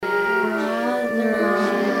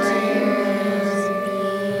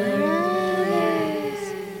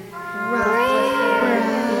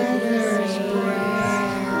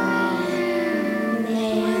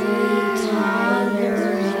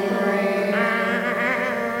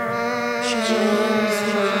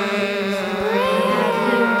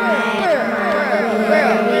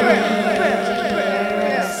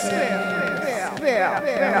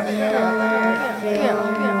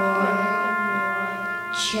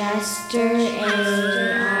Chester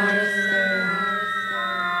A. Arthur,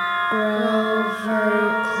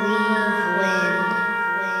 Grover Cleveland,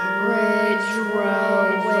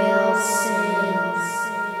 Woodrow Wilson,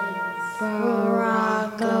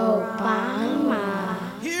 Barack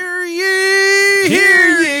Obama. Hear ye!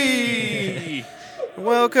 Hear ye!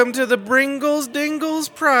 Welcome to the Bringles Dingles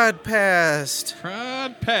Prodcast.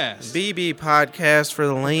 BB podcast for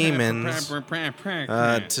the layman's.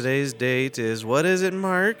 Today's date is, what is it,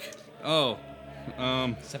 Mark? 17th.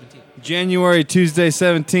 January, Tuesday,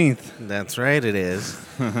 17th. That's right, it is.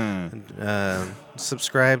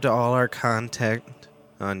 Subscribe to all our content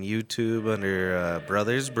on YouTube under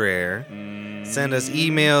Brothers Brer. Send us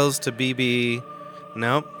emails to BB.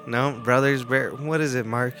 Nope, Brothers Brer. What is it,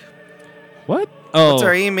 Mark? What? What's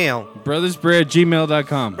our email?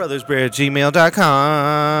 brothersbrer@gmail.com.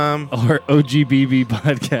 brothersbrer@gmail.com. Or OGBB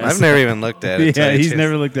podcast. I've never even looked at it. Yeah, he's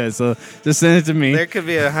never looked at it, so just send it to me. There could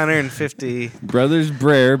be 150. Brothers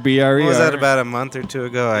Brer, BRER. What was that, about a month or two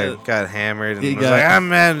ago? I got hammered and was like, I'm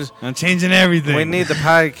mad. I'm changing everything. We need the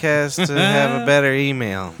podcast to have a better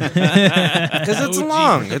email. Because it's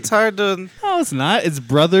long. It's hard to... No, it's not. It's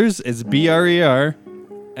brothers. It's BRER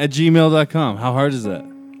 @gmail.com. How hard is that?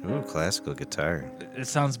 Ooh, classical guitar. It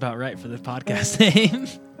sounds about right for the podcast name.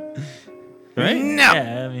 Right? No.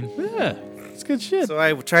 Yeah, I mean, Yeah. It's good shit. So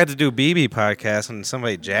I tried to do BB podcast and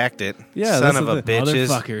somebody jacked it. Yeah, Son that's of a the bitches.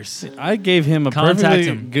 motherfuckers. I gave him a Contact perfectly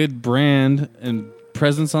him. good brand and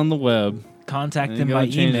presence on the web. Contact And them you by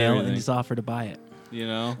gotta change email everything. and just offer to buy it. You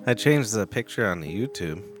know? I changed the picture on the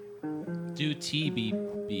YouTube. Do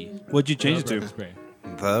TBB. What'd you change it to? Brothers Brer.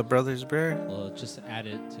 The Brothers Brer? Well, just add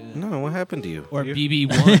it to. No, what happened to you? Or You-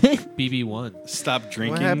 BB1. BB1. Stop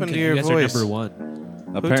drinking. What happened to You your guys voice? are number one.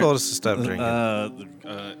 Who told us to stop drinking?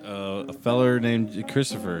 A feller named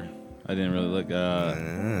Christopher. I didn't really look.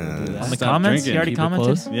 On the Stop comments? drinking. You already Keep it commented?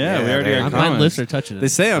 close. Yeah, we Yeah, already there got you go. My comments. lips are touching it. They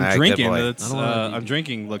say I'm Nah, good drinking, boy. but it's, I don't wanna be- I'm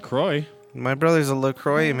drinking LaCroix. My brother's a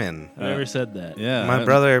LaCroix man. Whoever said that. Yeah. My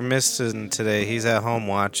brother missed it today. He's at home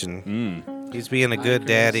watching. He's being a good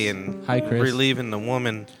daddy and Hi, Chris. relieving the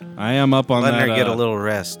woman, I am up on letting that. her get a little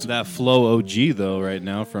rest. That Flow OG though right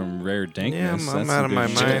now from Rare Dankness. Yeah, I'm That's out of some my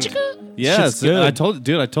good mind. shit. Yeah, Shit's it's good. I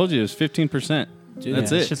told you it was 15%. Dude,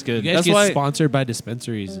 That's yeah, it. It's just good. You guys That's get why- sponsored by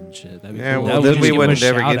dispensaries and shit. That'd be Yeah, cool. well, That then would we give wouldn't a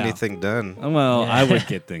ever shout get out. anything done. Well, Yeah. I would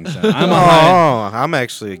get things done. I'm a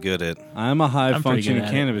actually good at. high I'm pretty functioning good at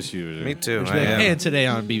it. cannabis user. Me too. Which I we have- am. And today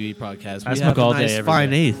on BB Podcast, I we smoke have a all day, nice every fine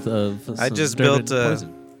day. eighth of I some just Durban built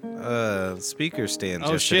poison. speaker stands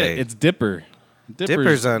Oh yesterday. shit! It's Dipper.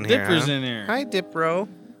 Dipper's on here. Dipper's huh? in here. Hi, Dipro.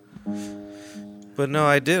 But no,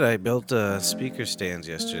 I did. I built speaker stands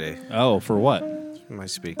yesterday. Oh, for what? For my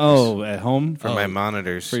speakers. Oh, at home for my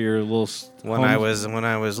monitors. for your little. when I was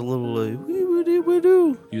a little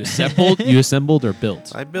wee-woo-doo-woo-doo. You assembled or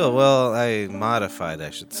built? I built. Well, I modified,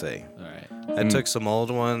 I should say. All right. I took some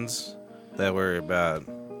old ones that were about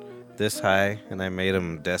this high, and I made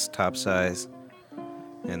them desktop size,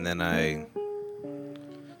 and then I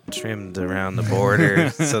trimmed around the border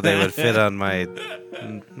so they would fit on my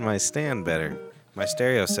stand better. My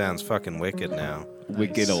stereo sounds fucking wicked now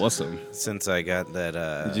Wicked awesome. since I got that.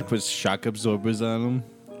 Did you put shock absorbers on them?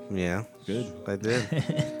 Yeah, Good. I did.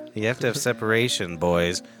 You have to have separation,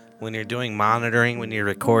 boys. When you're doing monitoring, when you're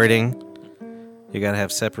recording, you gotta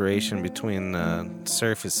have separation between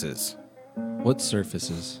surfaces. What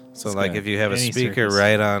surfaces? So, like, if you have a Any speaker surface.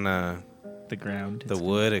 right on The ground. the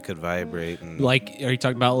wood, it could vibrate. And Like, are you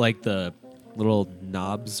talking about like the little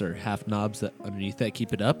knobs or half knobs that underneath that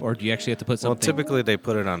keep it up, or do you actually have to put well, something? typically they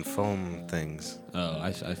put it on foam things. Oh,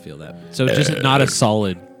 I feel that. So just not a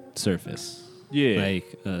solid surface. Yeah. Like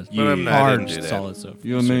But I'm not- I hard didn't do that. solid surface.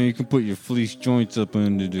 You know, man, you can put your fleece joints up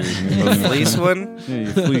under there. Man. Fleece one? Yeah,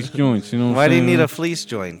 your fleece joints. You know. What Why I'm do you need saying? a fleece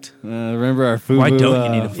joint? Remember our FUBU? Why don't you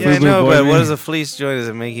need a fleece Yeah, I FUBU know, boy but what band? is a fleece joint? Does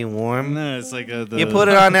it make you warm? No, it's like a. You put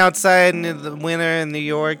it on outside in the winter in New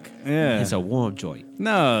York. Yeah. It's a warm joint.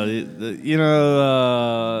 No,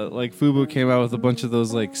 like FUBU came out with a bunch of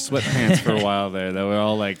those like sweatpants for a while there that were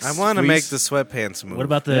all like. I want to make fleece. the sweatpants move. What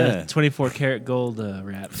about the Yeah. 24 karat gold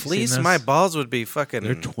wrap? You seen fleece? those? My balls would be fucking.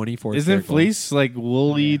 They're 24. Isn't karat gold. fleece like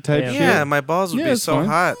woolly type Yeah. shit? Yeah, my balls would Yeah, be it's so fine.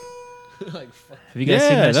 hot. Have you guys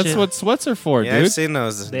seen Yeah, that that's shit? what sweats are for, Yeah, I've dude. seen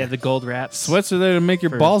those. They have the gold wraps. Sweats are there to make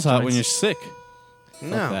your For balls hot when joints. you're sick, Fuck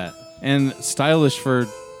No, that. and stylish for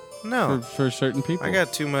no. for certain people. I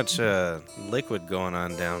got too much liquid going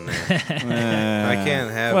on down there. I I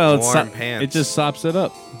can't have well, warm it's pants. It just sops it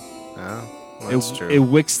up. Oh. That's true. It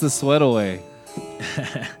wicks the sweat away.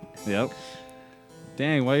 Yep.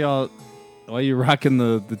 Dang, why you rocking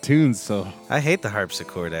the tunes so? I hate the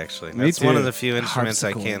harpsichord. Actually, Me that's one of too. the few instruments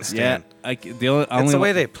I can't stand. I It's the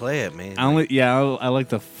way they play it, man. I like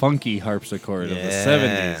the funky harpsichord of the Yeah.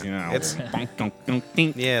 70s. You know, It's-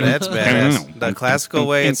 Yeah, that's badass. The classical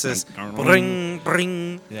way, it's this bring,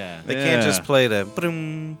 bring. Yeah. They can't just play the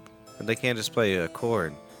bring. They can't just play a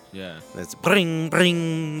chord. Yeah. It's bring,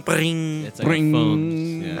 bring, bring. It's like a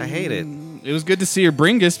phone. Yeah. I hate it. It was good to see your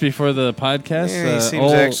Bringus before the podcast. Yeah, he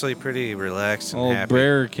seems actually pretty relaxed and Old happy.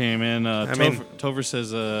 Brer came in. mean- Tover says,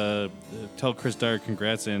 tell Chris Dyer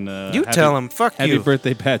congrats and You tell him, fuck happy you.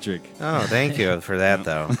 birthday, Patrick. Oh, thank you for that,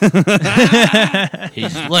 though.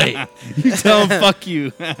 He's late. You tell him, fuck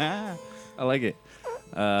you. I like it.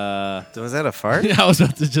 Was that a fart? I was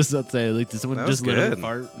about to say, like, did someone That was just literally good.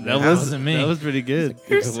 fart? That That was wasn't me. That was pretty good.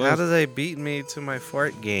 How did they beat me to my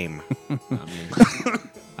fart game? I mean,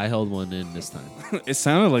 I held one in this time. It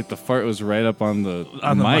sounded like the fart was right up on the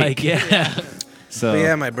mic. Yeah. So But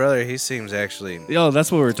yeah, my brother, he seems actually, yo,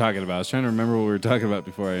 that's what we were talking about. I was trying to remember what we were talking about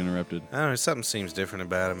before I interrupted. I don't know, something seems different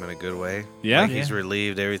about him in a good way. Yeah? Like he's Yeah.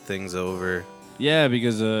 relieved, everything's over. Yeah,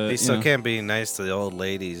 because He still can't be nice to the old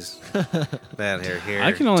ladies that are here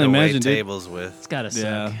I can only to imagine, wait dude. tables with. It's gotta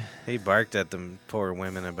Yeah. suck. He barked at them poor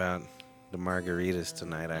women about the margaritas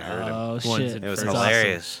tonight. I heard him. Oh One- shit! It was First-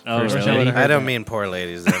 hilarious. Oh, First really? I would've I heard don't that. mean poor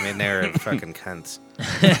ladies. I mean, they were fucking cunts.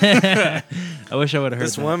 I wish I would have heard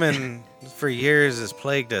This that. woman, for years, has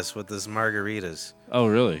plagued us with this margaritas. Oh,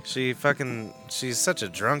 really? She's such a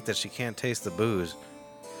drunk that she can't taste the booze.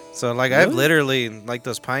 So, like, I've literally, like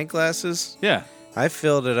those pint glasses, Yeah. I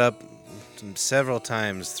filled it up several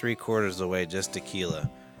times, 3/4 of the way, just tequila.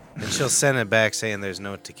 And she'll send it back saying there's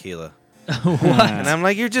no tequila. And I'm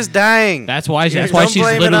like, you're just dying. That's why. Yeah, That's why don't she's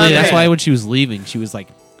blame it literally. on That's me. why when she was leaving, she was like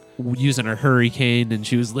using a hurricane, and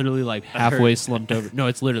she was literally like halfway slumped over. No,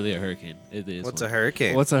 it's literally a hurricane. It is. What's one. a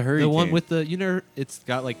hurricane? What's a hurricane? The one with the it's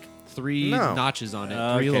got like 3 No. notches on it,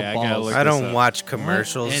 Okay, 3 little I gotta balls. look I this don't up. watch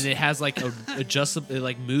commercials. And it has like a adjustable, it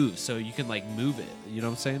like moves, so you can like move it. You know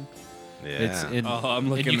what I'm saying? It's yeah. in, Oh,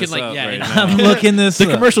 I'm looking and you this can like up yeah. right and- now. I'm looking this. The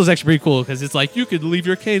up. commercial is actually pretty cool because it's like you could leave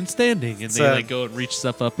your cane standing, and they So- like go and reach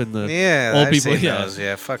stuff up in the. Yeah, old I've people, seen yeah. those.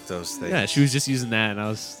 Yeah, fuck those things. Yeah, she was just using that, and I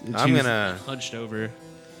was. and she I'm was gonna- hunched over.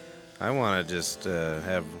 I want to just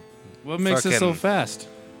have What makes it so fucking- fast?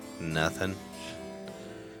 nothing.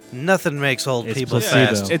 Nothing makes old It's people placebo.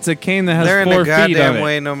 fast. It's a cane that has They're in 4 the feet on goddamn it.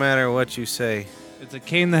 way no matter what you say. It's a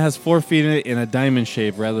cane that has 4 feet in it in a diamond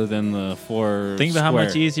shape rather than the 4 Think about how square.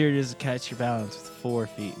 much easier it is to catch your balance with 4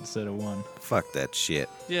 feet instead of 1. Fuck that shit.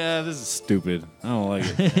 Yeah, this is stupid. I don't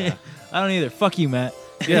like it. I don't either. Fuck you, Matt.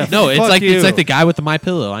 Yeah, No, it's fuck like you. it's like the guy with the My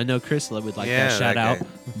Pillow. I know Chris would like Yeah, that shout that out, guy.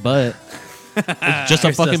 but it's just a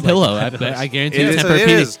Chris fucking does like pillow. My I Pillows. guarity It is. Tempur It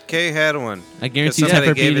Pedic. is. Kay had one. I guarantee Somebody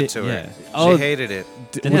Tempur gave Pedic. it to her. Yeah. Oh, She hated it.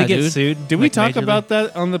 Didn't Yeah, he get dude. sued? Did we Like, talk majorly? about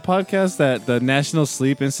that on the podcast? That the National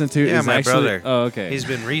Sleep Institute Yeah, is my actually. brother. Oh, okay. He's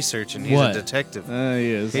been researching. He's What? a detective. He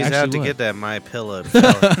is. He's Actually out to what? get that My Pillow.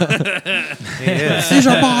 fella. He is. These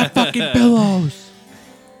are my fucking pillows.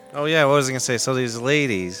 Oh yeah, what was I gonna say? So these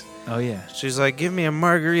ladies, Oh yeah. she's like, give me a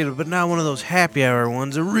margarita, but not one of those happy hour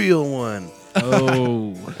ones, a real one.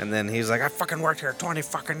 Oh. And then he's like, I fucking worked here 20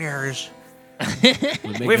 fucking years.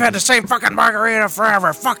 We've We've had the same fucking margarita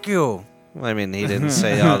forever. Fuck you. Well, I mean, he didn't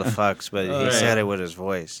say all the fucks, but he Right. said it with his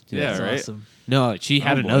voice. Yeah, That's right. awesome. No, she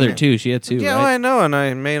had Oh, boy. another too. She had 2, Yeah, right? well, I know, and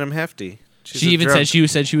I made him hefty. She's She a even drunk. said she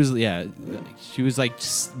was she was like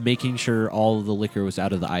just making sure all of the liquor was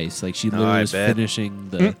out of the ice. Like she literally I was bet. finishing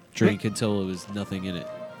the drink until it was nothing in it.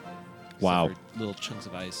 Except Wow. for little chunks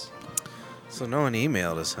of ice. So no one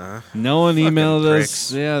emailed us, huh? No one Fucking emailed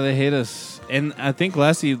pricks. us. Yeah, they hate us. And I think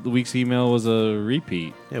last week's email was a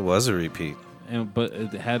repeat. It was a repeat. But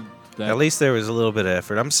it had that. At least there was a little bit of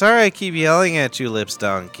effort. I'm sorry I keep yelling at you, Lips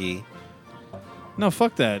Donkey. No,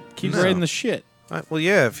 fuck that. Keep No. writing the shit. Well,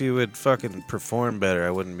 yeah, if you would fucking perform better,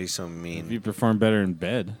 I wouldn't be so If mean. you perform better in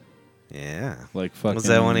bed, Yeah. like fucking. Was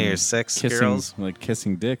that one of your sex kissing, girls? like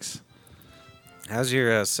kissing dicks? How's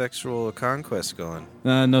your sexual conquest going?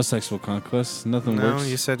 No sexual conquest. Nothing No, works.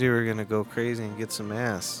 you said you were gonna go crazy and get some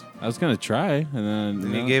ass. I was gonna try, and then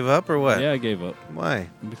Then you gave up or what? Yeah, I gave up Why?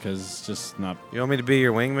 because it's just not. You want me to be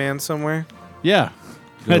your wingman somewhere? Yeah,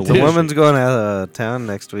 Go to The Wall woman's going out of town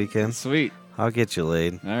next weekend. sweet. I'll get you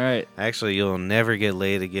laid. All right. Actually, you'll never get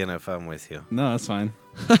laid again if I'm with you. No, that's fine.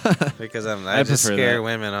 Because I I just prefer scare that.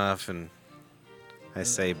 women off and I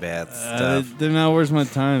say bad stuff. Then now where's my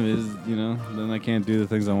time? Is then I can't do the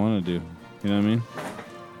things I want to do. You know what I mean?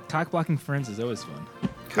 Cock blocking friends is always fun.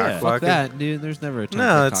 Cock Yeah. Fuck blocking. that, dude. There's never a time.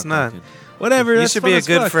 No, for it's cock not. blocking. Whatever. You that's should fun be a as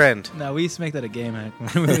good fuck. friend. No, we used to make that a game hack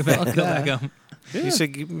when we go back home.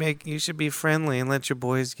 You should be friendly and let your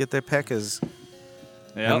boys get their peckers.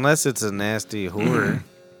 Yep. Unless it's a nasty whore.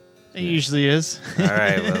 It usually is. All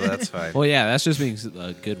right, well that's fine. Well, yeah, that's just being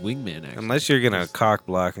a good wingman. Actually. Unless you're gonna cock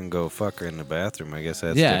block and go fuck her in the bathroom, I guess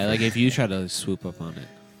that's yeah, different. like if you try to swoop up on it.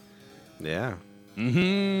 Yeah.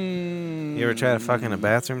 Mm-hmm. You ever try to fuck in a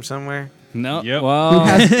bathroom somewhere? No. Yep. Well,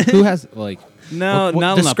 Who has like no, What-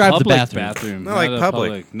 not in a describe the public bathroom. No, like Not a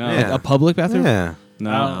public. No. Yeah. a public bathroom? Yeah.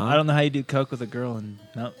 No. I don't know how you do coke with a girl and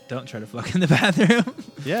no, don't try to fuck in the bathroom.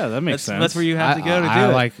 Yeah, that makes that's, sense. that's where you have to go to do I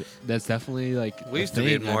it. like that's definitely like We a used to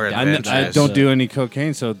be thing. more I've I, done adventurous. I that, don't so- do any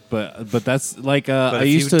cocaine, so but that's like But I if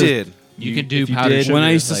used you to did, You can do if you powder did- sugar, when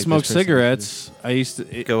I used to like smoke this person cigarettes. I used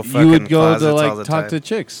to Go you fucking would go closets to all like the talk time. to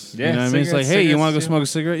chicks. Yeah, You know what I mean? It's like, cigarettes, hey, you want to go cigarettes, smoke a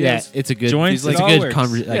cigarette? Yeah, Yes. it's a good. Joints, it's it a all good works.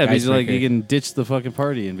 conversation. Yeah, because like icebreaker. you can ditch the fucking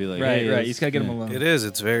party and be like, right, hey, right. You just gotta get them yeah. alone. it is.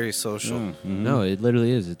 It's very social. No, it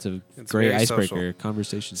literally is. It's a It's great very icebreaker social.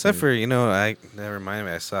 conversation. Except starter. for, that reminded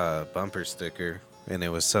me, I saw a bumper sticker, and it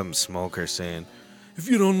was some smoker saying, if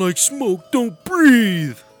you don't like smoke, don't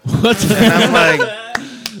breathe. what?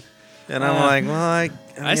 And I'm like, well, I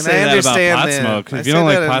I mean, say I that about understand pot the- smoke. I If you say don't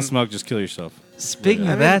like that pot in- smoke, just kill yourself. Speaking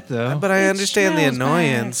I of mean, that, though. But I understand the smells bad.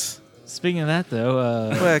 annoyance. Speaking of that, though,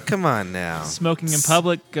 But come on now. smoking in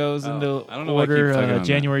public goes into I don't know why I keep order tugging on that.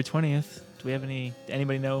 January 20th. Do we have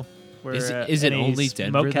anybody know where Is it any only smoke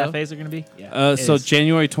Denver, though? cafes are going to be? Yeah. it So is.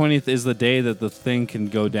 January 20th is the day that the thing can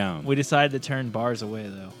go down. We decided to turn bars away,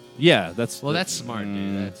 though. Yeah, that's Well, that's smart, Mm.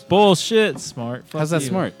 dude. That's Bullshit, smart. Fuck How's that you.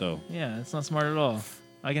 smart though? Yeah, it's not smart at all.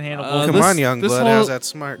 I can handle Uh, both. Come this- on, young this blood. whole- How's that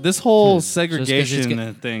smart? This whole Just 'cause it's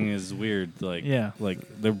segregation thing is weird. Like, Yeah. like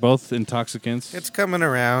they're both intoxicants. It's coming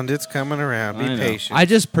around. It's coming around. Be I know. patient. I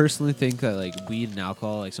just personally think that like weed and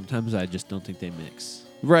alcohol, like sometimes I just don't think they mix.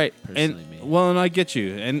 right. Personally, And me. well, and I get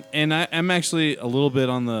you, and I'm actually a little bit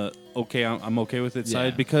on the okay. I'm okay with it Yeah.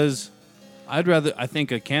 side because I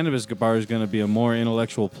think a cannabis bar is going to be a more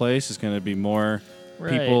intellectual place. It's going to be more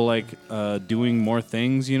Right. people like doing more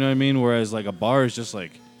things. You know what I mean? Whereas like a bar is just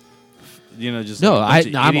like. Just No, like a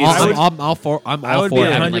bunch of I'm idiots. all for I all would for be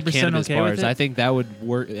having like 100% cannabis okay with bars. it. I think that would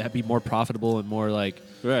work. That'd be more profitable and more like.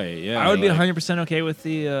 Right? Yeah. I would be like- 100% okay with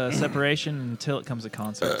the separation until it comes to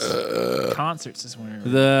concerts. Concerts is where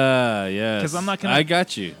Yes. 'Cause I'm not gonna- I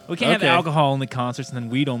got you. we can't Okay. have alcohol only concerts and then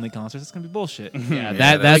weed only concerts. It's gonna be bullshit. Yeah,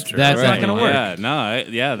 that's that's true. that's not gonna work. Yeah,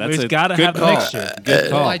 no, that's We've a gotta good have a call. mixture.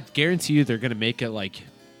 Good Well, call. I guarantee you they're gonna make it like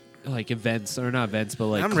events or not events, but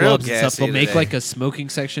like I'm real clubs and stuff. gassy They'll make today. like a smoking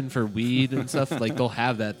section for weed and stuff. Like they'll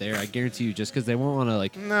have that there. I guarantee you, just because they won't want to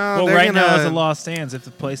like. No, Well, they're right now, gonna- as the law stands, if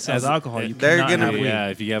the place sells As- alcohol, you they're cannot gonna have weed. Yeah,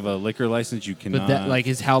 if you have a liquor license, you cannot. But that like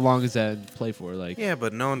is how long is that in play for? Like Yeah,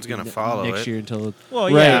 but no one's gonna follow next it. year until. Well,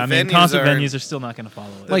 Right. yeah, I mean, Venues concert are- venues are still not going to follow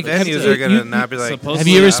it. The Like, venues have- are gonna you- not be like. supposedly- Have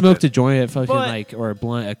you ever stop smoked it. a joint at fucking But- like or a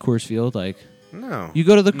blunt at Coors Field? Like No. you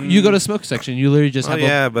go to the you go to smoke section. You literally just Oh have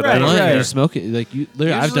yeah, a but Right, I don't blunt and care. you smoke it. Like you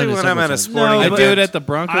literally, I've Usually done it when I'm several at a times. sporting No, I but- do it at the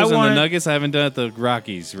Broncos I and want- the Nuggets. I haven't done it at the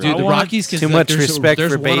Rockies. Dude, Right? the want- Rockies Too much respect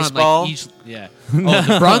there's for one on, like, baseball? each- yeah. Oh,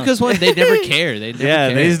 the Broncos one, they never care. They never yeah,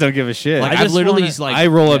 care. they just don't give a shit. Like I I've just literally wanna- like I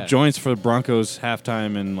roll yeah. up joints for Broncos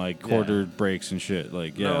halftime and like quarter breaks and shit.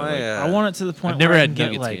 Like yeah, No, like, I want it to the point I've never where I had can get,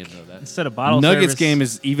 Nuggets like, game, though, that- instead of bottle Nuggets service, game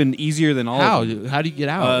is even easier than all How of them. how do you get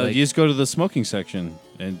out? Like, You just go to the smoking section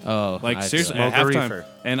and oh, like I seriously Smoke at a halftime. reefer.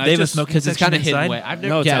 And They I have a just smoking because it's section kind of hidden inside? away. I've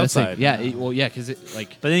never. No, it's yeah, it's like outside. well, yeah, because it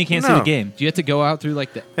like. But then you can't see No. the game. Do you have to go out through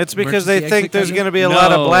like the? It's because they emergency think exit there's kind going to of- be a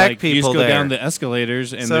lot of black like, you people just go there. down the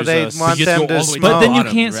escalators and So there's they a want you just them go to all the way smoke. But then you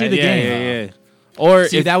bottom, can't see right? the yeah, game. yeah, yeah. Or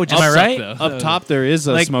See, if that would just Am I suck, right? though. up top there is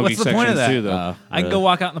a Like, smoking what's the section point of that? too, though. I can go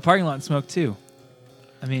walk out in the parking lot and smoke too.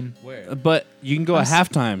 I mean, Where? But you can go at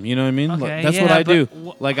halftime. You know what I mean? Okay, Like, that's yeah, what I do.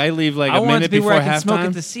 but Like I leave like I a want it to minute be before where I can smoke at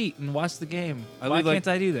halftime. the seat and watch the game. I Why leave, like- can't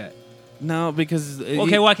I do that? No, because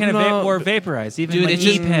Okay, why can't no, or vaporize? Even Dude, like it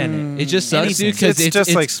just E-pen. it just sucks, Anything. dude. Because It's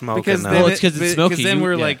just like smoking. because though. then Well, it's 'cause it's smoky, Because then you-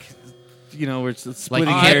 we're yeah. like, we're splitting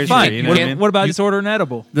you hairs. can't- here, you know what, what I mean? what about just order an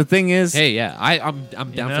edible? The thing is, Hey, yeah, I'm down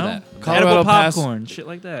You for know? that. Colorado edible Pass- popcorn, shit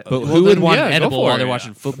like that. But Well, who would then, want yeah, an go edible for while it. they're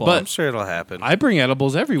watching football? I'm sure it'll happen. I bring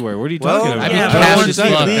edibles everywhere. What are you Well, talking about? I mean, yeah, cash but I want is it to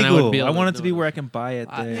be luck, and I legal. would be I able want to it to do be where I can buy it.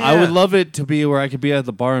 There. I would love it to be where I could be at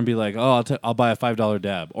the bar and be like, oh, I'll buy a $5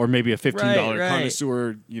 dab or maybe a $15 Right.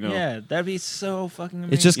 connoisseur. You know, Yeah, that'd be so fucking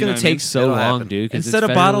amazing. It's just You know gonna what I mean? take so It'll long, happen. dude. 'cause Instead it's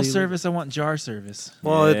of bottle federally- service, I want jar service.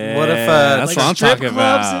 Well, Yeah, what if that's Like what I'm strip talking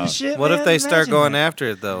clubs about. and shit. what if man? they start imagine going that. after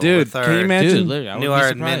it though, Dude, with can you our imagine? Dude, literally, I new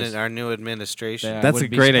wouldn't be surprised. our new administration. Yeah, I That's wouldn't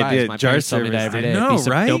a be great surprised. idea. My Jar parents tell me that service. every I day. know,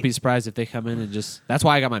 right? Don't be surprised if they come in and just. That's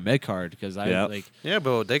why I got my med card because I Yep. like. Yeah,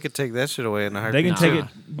 but they could take that shit away in a They heartbeat. can take Nah. it.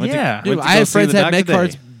 Went to- Yeah. Dude, went to I go had see friends the that had med doctor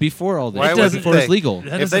cards today. before all this. Why before wouldn't it was they? legal.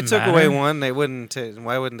 That If they doesn't took away matter. one, they wouldn't.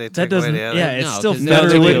 Why wouldn't they That take away doesn't. the other? Yeah, it's No, still 'cause No,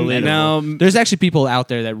 they federally wouldn't. illegal. Now, There's actually people out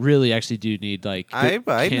there that really actually do need like. I know.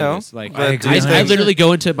 cannabis. Like But I, do you I think- literally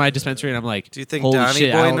go into my dispensary and I'm like, Do you think holy Donnie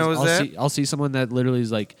shit, Boy I'll, knows I'll that? See, I'll see someone that literally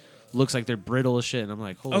is like looks like they're brittle as shit, and I'm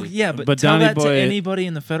like, holy. Oh yeah, but But tell Donny that to Boy- anybody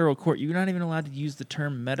in the federal court. You're not even allowed to use the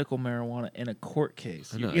term medical marijuana in a court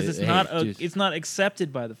case I know, because it's hey, not dude. it's not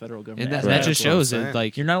accepted by the federal government. And that, as that medical. just That's what I'm shows saying. that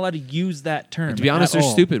like. You're not allowed to use that term. To be honest, at they're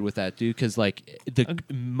all. stupid with that, dude. Because like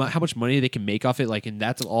how much money they can make off it, like, and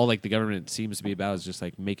that's all like the government seems to be about is just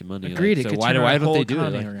like making money. Agreed. Like, it so could why turn why our don't whole they do it?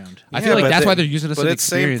 economy Like, around. I Yeah, feel like but that's they- why they're using us but as it's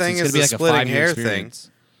same experience. thing It's as gonna be the like a splitting 5-year hair experience.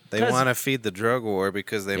 They 'Cause- want to feed the drug war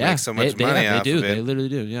because they Yeah, make so much they, money they off do. of They it. literally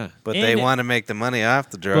do. Yeah. But And they it- want to make the money off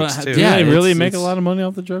the drugs But too. do Yeah, they really it's- make a it's- lot of money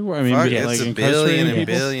off the drug war? I mean, Fuck, like it's a incarcerating billion and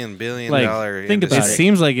people? billion Like, dollar. think about It industry.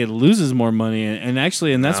 seems like it loses more money, and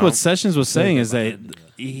actually, and that's No. what Sessions was saying is that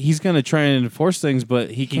he's going to try and enforce things,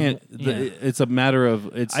 but he can't. yeah. It's a matter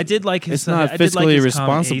of it's. I did like his. It's not I did like fiscally his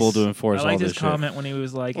responsible comment. to enforce I all liked this his shit. comment when he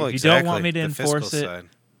was like, Well, "If you don't want exactly, me to the fiscal enforce it, side.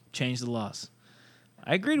 change the laws."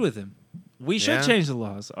 I agreed with him. We should Yeah. change the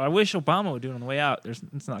laws. I wish Obama would do it on the way out.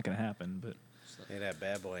 It's not going to happen, but Hey, that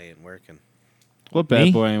bad boy ain't working. What bad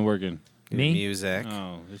Me? boy ain't working? Me? Music.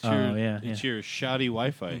 Oh, it's Oh, your yeah, it's your shoddy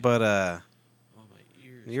Wi-Fi. But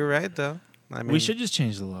you're right though. I mean, we should just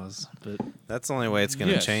change the laws. But That's the only way it's going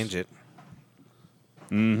to Yes. change it.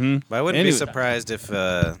 Mm-hmm. But I wouldn't Anyway. be surprised if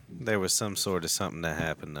there was some sort of something that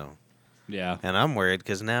happened though. Yeah. And I'm worried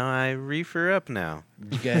because now I reefer up now.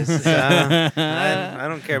 you guys, I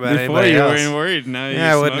don't care about Before anybody you else. weren't worried. Now you're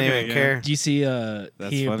Yeah, I wouldn't smoking even again. care. do you see? That's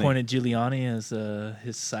He funny. appointed Giuliani as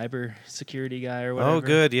his cyber security guy or whatever. Oh,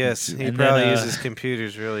 good. Yes, he And probably then, uses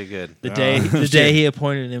computers really good. The Oh, day the shit. day he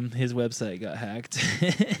appointed him, his website got hacked.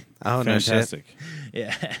 Oh no, shit. Fantastic.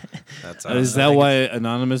 yeah. That's Is awesome. that why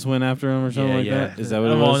Anonymous went after him or something like that? Is that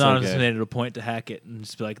what it Well, was? Anonymous Okay. made it a point to hack it and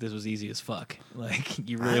just be like, "This was easy as fuck." Like,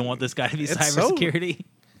 you really want this guy to be It's so- cybersecurity?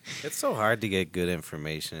 It's so hard to get good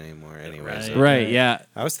information anymore. Anyway, Right. so- Right. Yeah.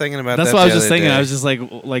 I was thinking about That's that what I was the just other thinking. day. I was just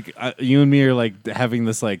like you and me are like having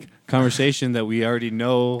this like conversation that we already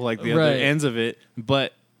know like the other Right. ends of it,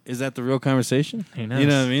 but is that the real conversation? Who You knows?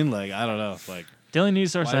 know what I mean? Like I don't know. Like The only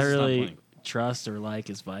news source Why I is this not really playing? trust or like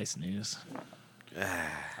is Vice News.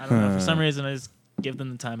 I don't know. For some reason, I just give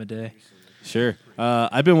them the time of day. sure.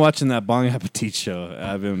 I've been watching that Bong Appetit show.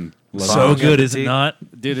 I've been loving So it. good, is it Appetit?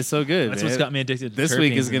 not? Dude, it's so good. That's man. what's got me addicted. To This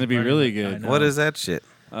week terpenes is gonna and be learning really it. good. I know. What is that shit?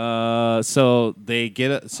 So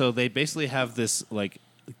they basically have this like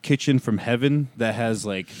kitchen from heaven that has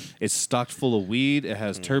like it's stocked full of weed. It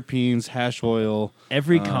has terpenes, hash oil.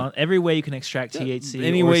 Every way you can extract THC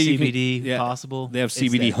any or way you can- CBD yeah. possible. They have it's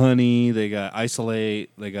CBD there. honey. They got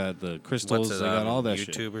isolate. They got the crystals. What's it They got on all that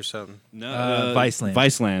YouTube shit. or something? No, Viceland.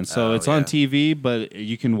 Viceland. So Oh, it's on yeah. TV, but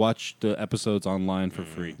you can watch the episodes online for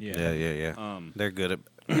free. Yeah. They're good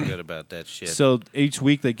about that shit. So each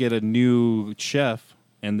week they get a new chef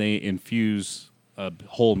and they infuse a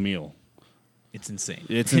whole meal. It's insane.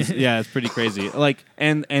 Yeah, it's pretty crazy. Like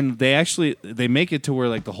and they make it to where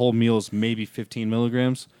like the whole meal is maybe 15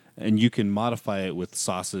 milligrams, and you can modify it with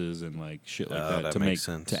sauces and like shit like Oh, that that to makes make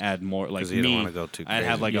sense. to add more. Like 'Cause you don't me, wanna go too I'd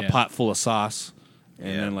have like crazy. a Yeah. pot full of sauce and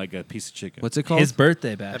Yeah. then like a piece of chicken. What's it called? His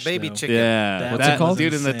birthday bash. A baby though. chicken. Yeah, What's that, it called?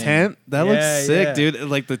 dude? In the Insane. tent, that Yeah, looks sick, yeah. dude.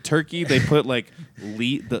 Like the turkey, they put like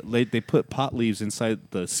they put pot leaves inside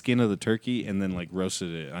the skin of the turkey and then like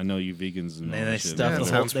roasted it. I know you vegans and all And that they shit, stuff Yeah, the that whole.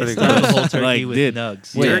 sounds They pretty stuff good. the whole turkey Like, with dude.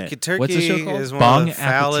 nugs. Wait, Turkey, turkey what's the show called? is one Bong of the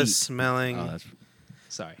foulest Appetit. smelling, Oh, that's,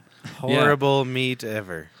 sorry. horrible meat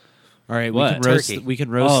ever. All right, What? we can roast. Turkey. We can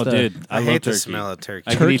roast. Oh, the dude, I, love hate turkey. the smell of turkey.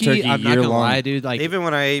 I can eat turkey. turkey I'm not year gonna long. lie, dude. Like Even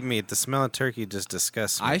when I eat meat, the smell of turkey just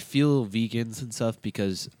disgusts me. I feel vegans and stuff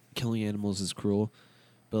because killing animals is cruel,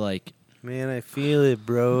 but like Man, I feel it,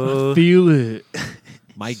 bro. Feel it.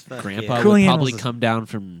 my Fuck grandpa yeah. would Killing probably animals is- come down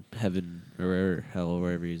from heaven or hell or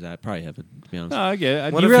wherever he's at. Probably heaven, to be honest. No, I get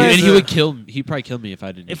it. What You if realize And he the- would kill. He'd probably kill me if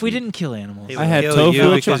I didn't. If eat we meat. didn't kill animals, He I had kill tofu you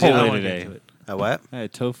at because you Chipotle don't wanna today. get to it. A what? I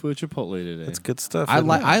had tofu at Chipotle today. That's good stuff. I isn't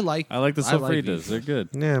like. it? I like. I like the I like sofritas. vegans. They're good.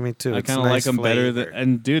 Yeah, me too. I It's kind of nice like them better. flavor.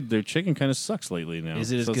 And dude, their chicken kind of sucks lately now.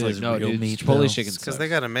 Is it as So it's good like, as No, real dude, meat? Chipotle though? chicken because sucks. they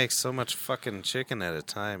got to make so much fucking chicken at a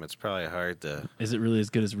time. It's probably hard to. Is it really as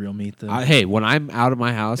good as real meat though? Hey, when I'm out of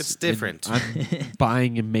my house, It's and different. I'm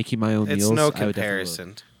buying and making my own It's meals. no I would definitely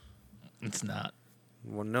comparison. It's not.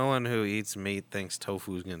 Well, no one who eats meat thinks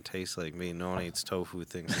tofu's gonna taste like meat. No one eats tofu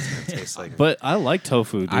thinks it's gonna taste like meat. But I like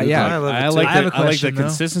tofu, dude. Yeah, I love it I too. like I have the, a I like the question, though.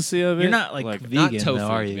 consistency of it. You're not like vegan, Not tofu, though,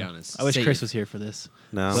 are to you? be honest. I wish Satan. Chris was here for this.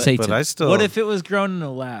 No, Satan. but I still. What if it was grown in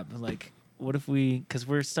a lab? Like, what if we? Because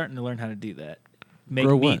we're starting to learn how to do that. Make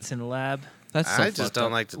Grow what? meats in a lab. That's so I just fucked don't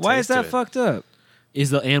up. like the Why is taste that of it. fucked up? Is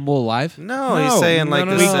the animal alive? No, he's saying like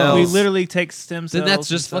no, the no. cells. We literally take stem cells. Then that's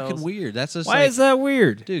just and fucking cells. weird. That's just Why like, is that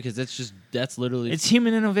weird? dude? Because that's literally. It's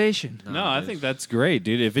human innovation. No, I think that's great,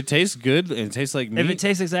 dude. If it tastes good and it tastes like meat, If it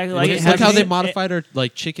tastes exactly Like, like it look how has they meat, modified our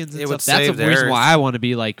like chickens and It would stuff. That's save the the reason earth. why I want to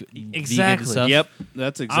be like vegan Exactly. and stuff. yep,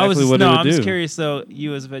 that's I exactly was what no. it would I'm do. just curious. So,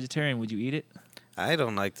 you as a vegetarian, would you eat it? I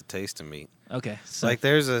don't like the taste of meat. Okay. So Like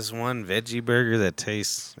there's this one veggie burger that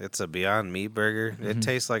tastes. It's a Beyond Meat burger. Mm-hmm. It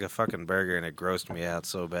tastes like a fucking burger, and it grossed me out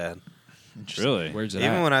so bad. Really? Where's it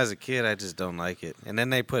Even at? when I was a kid, I just don't like it. And then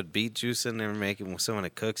they put beet juice in there, and make it so when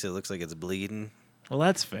it cooks, it looks like it's bleeding. well,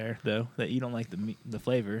 that's fair though. That you don't like the meat, the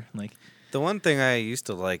flavor. Like The one thing I used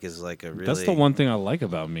to like is like a really. That's the one thing I like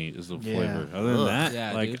about meat is the Yeah. flavor. Other than Ugh. that,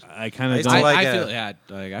 Yeah, like dude. I kind I of used don't. to like I a- feel yeah.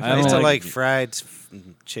 Like, I I feel used to like like fried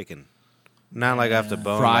chicken, not like off the Yeah.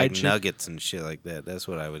 bone, Fried like chicken? nuggets and shit like that. That's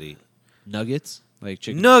what I would eat. nuggets, like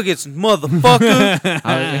chicken. Nuggets, motherfucker.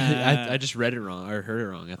 I just read it wrong or heard it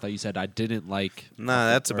wrong. I thought you said I didn't like. Nah,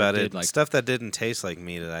 that's or about did it. like- Stuff that didn't taste like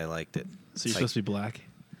meat, I liked it. so, you're Like- supposed to be black.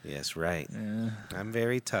 Yes, right. Yeah. I'm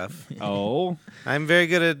very tough. Oh, I'm very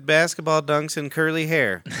good at basketball dunks and curly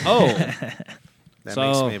hair. oh! That So-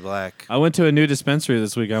 makes me black. I went to a new dispensary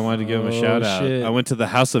this week. I wanted to give them a Oh, shout out. shit. I went to the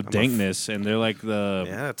House of I'm a Dankness, and they're like the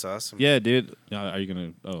Yeah, that's awesome. Yeah, dude. Are you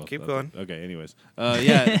gonna? Oh, Keep okay. going. Okay. Anyways,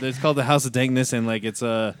 yeah, it's called the House of Dankness, and like it's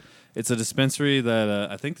a dispensary that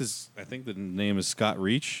I think the name is Scott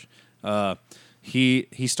Reach.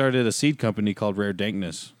 He started a seed company called Rare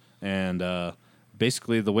Dankness, and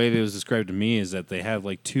basically the way it was described to me is that they have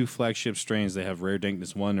like two flagship strains. They have Rare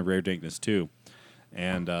Dankness 1 and Rare Dankness 2,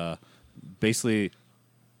 and basically.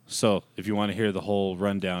 So, if you want to hear the whole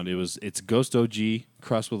rundown, it's Ghost OG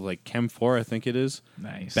crossed with like Chem 4, I think it is.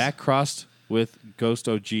 Nice. Back crossed with Ghost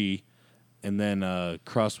OG, and then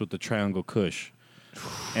crossed with the Triangle Kush.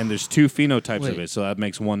 And there's two phenotypes of Wait. it, so that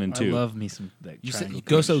makes 1 and 2. I love me some. That You triangle said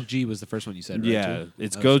Ghost kush. OG was the first one you said, right? Yeah, too?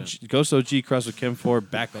 it's Oh, shit. Ghost OG crossed with Chem 4,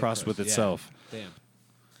 back crossed with itself.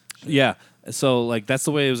 Yeah. So like that's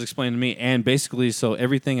the way it was explained to me, and basically, so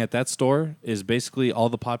everything at that store is basically all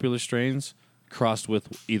the popular strains crossed with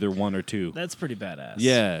either 1 or 2. That's pretty badass.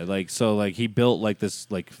 Yeah, like so, like he built like this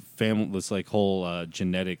like this like whole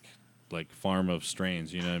genetic like farm of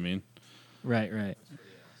strains. You know what I mean? Right. Right.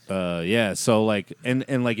 Yeah. So like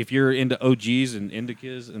and like if you're into OGs and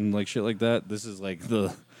indicas and like shit like that, this is like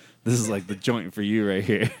the joint for you right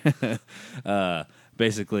here.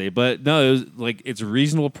 Basically, but no, it was like it's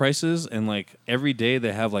reasonable prices, and like every day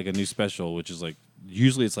they have like a new special, which is like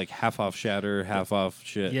usually it's like half off shatter, half off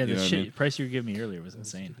shit. Yeah. you The know what shit I mean? price you were giving me earlier was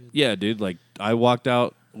insane. Yeah, dude. Like I walked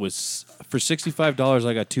out with for $65.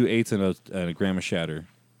 I got 2 eighths and a gram of shatter,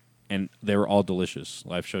 and they were all delicious.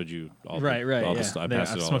 I've showed you all. Right, right, All yeah. the stuff. I They-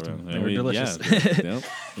 passed I've it all smoked around. them. They And were we- delicious. Yeah, yep.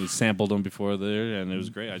 We sampled them before there, and it was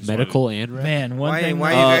great. I just Medical and rec? Man, one Why thing. you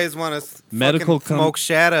that- guys want to medical smoke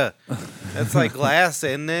shatter? That's like glass,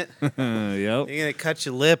 isn't it? Yep. You're gonna cut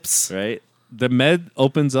your lips. Right. The med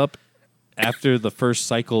opens up after the first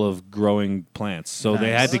cycle of growing plants, so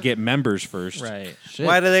they had Nice. to get members first. right. Shit.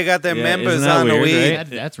 Why do they got their Yeah, members isn't that on the weird, weed? right?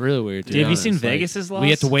 That's really weird. To Dude, have be you seen honest. Like, Vegas's laws? We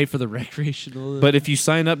have to wait for the recreational. But if you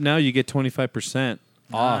sign up now, you get 25%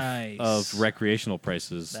 off Nice. of recreational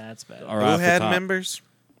prices. That's bad. Or Who off the had top. members?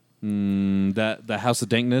 That the House of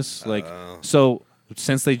Dankness, like Oh. so,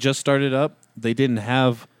 since they just started up, they didn't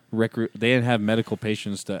have they didn't have medical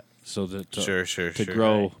patients to Sure.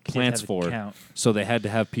 grow Right. Kids plants have to for, count. so they had to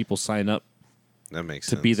have people sign up That makes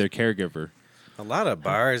to sense. be their caregiver. A lot of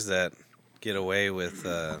bars that get away with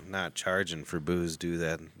not charging for booze do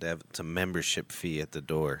that. They have it's a membership fee at the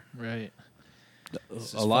door. Right.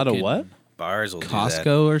 A lot of fucking what? Bars will do that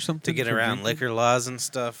Costco or something to get for around drinking? liquor laws and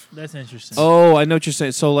stuff. That's interesting. Oh, I know what you're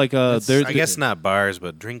saying. So like, there. I guess not bars,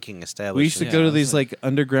 but drinking establishments. We used to Yeah, go to that's these like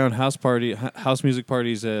underground house music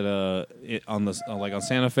parties at on the like on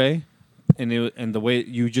Santa Fe, and the way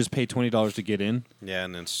you just pay $20 to get in, Yeah,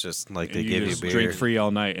 and it's just like and they give you just beer. drink free all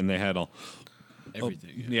night, and they had all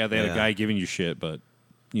Everything. yeah, they had Yeah. a guy giving you shit, but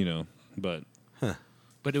but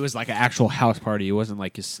But it was like an actual house party. It wasn't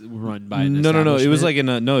like run by an No. It was establishment? like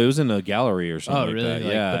it was in a gallery or something. Oh, like really? that.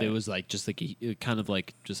 Like, Yeah. But it was like just like kind of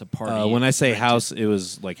like just a party. when I say rented. house, it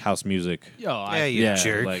was like house music. Yo, Yeah, you yeah,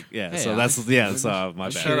 jerk. like Hey, so I- that's my bad. Shut up,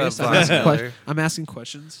 I'm Von asking, Miller. I'm asking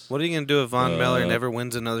questions. What are you gonna do if Von Miller never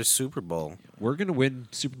wins another Super Bowl? We're gonna win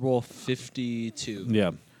Super Bowl 52.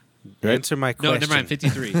 Yeah. Answer my No, question. never mind.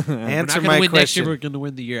 53. We're not Answer gonna my win next year. question. We're gonna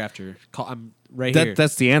win the year after. I'm right here.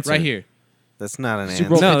 That's the answer. right here. That's not an Super answer.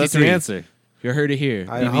 Bowl No, that's the 53. answer. You heard it here.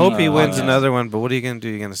 I BB hope he wins podcast. another one, but what are you gonna do?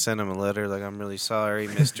 You're gonna send him a letter like, "I'm really sorry,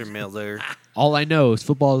 Mr. Miller." All I know is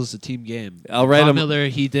football is a team game. I'll write Von him- Miller.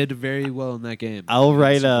 He did very well in that game. I'll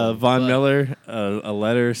write Super Bowl. Von But- Miller a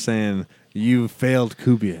letter saying you failed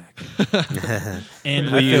Kubiak And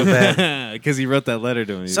I feel bad. because he wrote that letter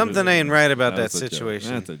to him. Something ain't right about That that was a joke.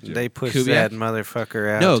 situation. That's a joke. They pushed Kubiak? that motherfucker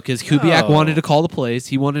out. No, because Kubiak No. wanted to call the plays.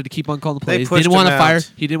 He wanted to keep on calling the They plays. pushed Didn't want him to fire.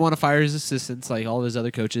 out. He didn't want to fire his assistants like all of his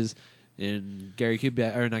other coaches. And Gary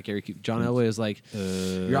Kubiak, or not Gary Kubiak, John Elway was like,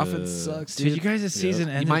 "Your offense sucks, dude, dude." you guys' season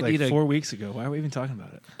You ended might like need a- 4 weeks ago. Why are we even talking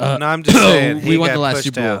about it? No, I'm just saying. we he won got the last pushed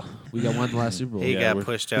Super Bowl. out. We got won the last Super Bowl. He Yeah, got we're-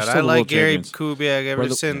 pushed we're out. still I the like world Gary champions. Kubiak ever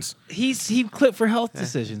Brother- since. He clipped for health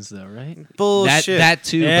decisions though, right? Bullshit. That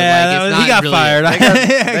too. Yeah, but like, it's he not got really-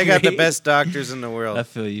 fired. they got the best doctors in the I world.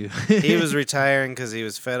 feel you. He was retiring because he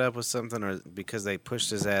was fed up with something, or because they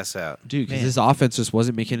pushed his ass out. Dude, because Man. his offense just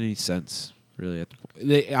wasn't making any sense. Really, at the point.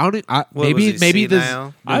 What, maybe was he maybe the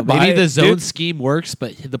senile? I buy maybe it, the zone dude. scheme works,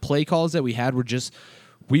 but the play calls that we had were just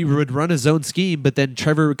we would run a zone scheme, but then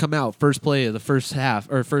Trevor would come out first play of the first half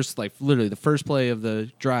or first like literally the first play of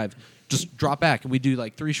the drive, just drop back and we do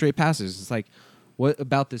like 3 straight passes. It's like, what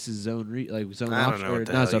about this is zone zone I don't option know or what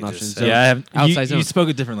the not hell zone you option? just Zone, said. Yeah, I have, outside you zone. spoke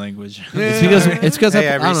a different language. It's because Hey,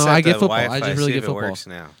 I don't know. reset I get the football. I Wi-Fi, just really see get if it football. works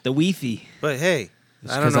now. the Wi-Fi. But hey,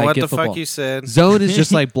 It's I don't 'cause know I what get the football. fuck you said. Zone is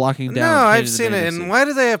just like blocking down. No, pain I've in the seen it. man. And why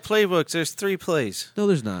do they have playbooks? There's 3 plays. No,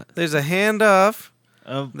 there's not. There's a handoff.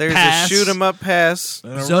 There's a shoot 'em up pass.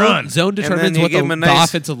 Zone determines you what give him a the nice-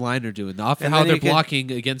 offensive line are doing. And How then they're you can-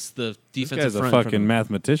 blocking against the This defensive guy's a front. fucking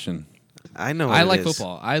mathematician. I know. What I it like is.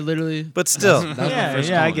 football. I literally. But still, that was my Yeah, first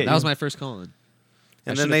yeah, I calling. get That was you. my first calling.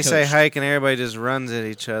 and I then they should've say coached. hike, and everybody just runs at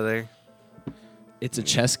each other. It's a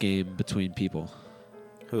chess game between people.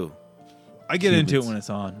 Who? I get into it Humans. when it's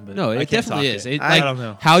on, but No, I it can't definitely talk is. it. It, I like, don't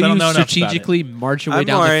know. how I don't you know enough about strategically march your way I'm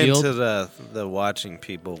down more the field. into the watching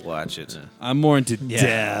people watch it. I'm more into Yeah.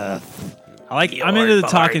 death. I'm into the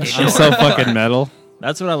talking I'm shit. so fucking metal.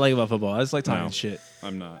 That's what I like about football. I just like talking No. shit.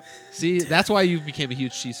 I'm not. See, that's why you became a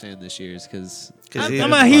huge Chiefs fan this year, is because. 'Cause he I'm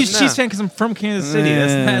doesn't a huge watch- Chiefs fan because I'm from Kansas City. That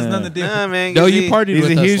has nothing to do. Nah, man. No, 'cause you he- partied he's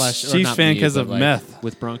with a us huge last or Chiefs not fan me, 'cause but, of like, meth.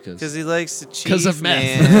 with Broncos. Because he likes the Chiefs. 'Cause of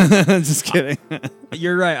meth. man. Just kidding.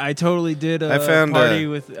 You're right. I totally did I found, party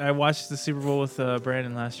with. I watched the Super Bowl with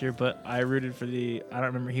Brandon last year, but I rooted for the. I don't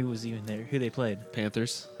remember he was even there. Who they played?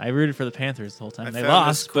 Panthers. I rooted for the Panthers the whole time. I They found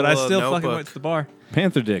lost, this but I cool still fucking notebook. went to the bar.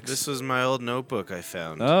 Panther dicks. This was my old notebook I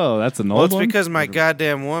found. Oh, that's an Well, old it's one. because my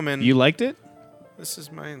goddamn woman. You liked it? This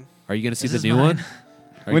is mine. Are you going to see This the is new mine. one?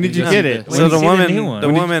 Are When did you gonna get see it? the- When So you the see the woman, new one? the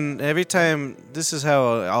When did woman, every time, this is how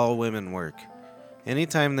all women work.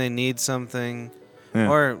 Anytime they need something, Yeah.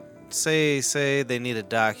 or say they need a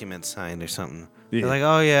document signed or something, Yeah. they're like,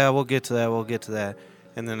 oh yeah, we'll get to that.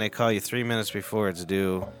 And then they call you 3 minutes before it's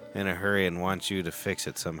due in a hurry and want you to fix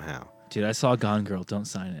it somehow. Dude, I saw Gone Girl. Don't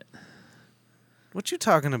sign it. What you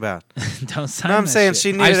talking about? Don't sign. No, I'm that saying shit.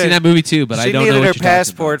 she needed I've seen that movie too, but she I don't needed know what her you're talking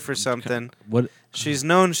passport about. for something. What? She's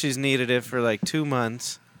known she's needed it for like 2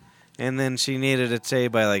 months, and then she needed it today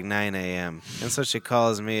by like 9 a.m. And so she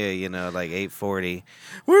calls me, like 8:40.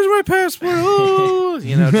 Where's my passport? Oh,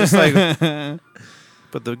 just like.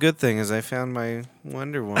 But the good thing is I found my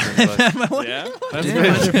Wonder Woman book. Yeah. I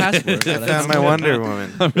didn't find your passport. I found my Wonder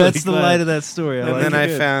Woman. That's the light of that story. I And like then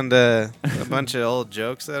it. I found a bunch of old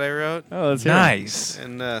jokes that I wrote. Oh, that's Nice.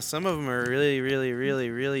 And some of them are really, really, really,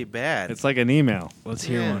 really bad. It's like an email. Let's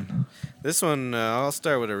hear Yeah. one. This one, I'll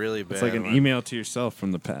start with a really bad It's like an one. email to yourself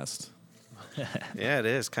from the past. Yeah, it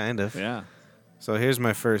is, kind of. Yeah. So here's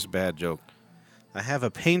my first bad joke. I have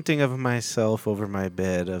a painting of myself over my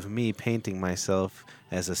bed, of me painting myself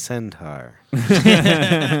as a centaur.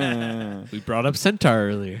 We brought up Centaur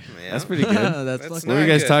earlier. Yeah. That's pretty good. That's That's fucking- What are you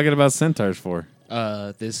not guys good. talking about centaurs for?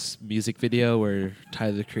 This music video where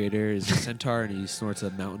Tyler the Creator is a centaur and he snorts a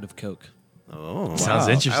mountain of coke. Oh, Sounds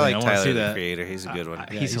interesting. I like I wanna Tyler see the that. Creator. He's a good one.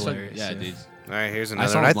 He's fucking- hilarious. Yeah, Yeah. dude. All right, here's I another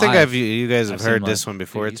saw one. I him think live. you guys have I've seen heard him this live. one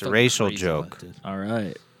before. Dude, It's he's a fucking racial crazy joke. talented. All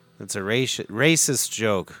right. It's a racist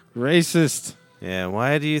joke. Racist. Yeah,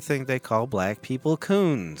 why do you think they call black people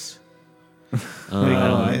coons?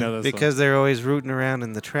 I know this because they're always rooting around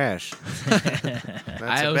in the trash. That's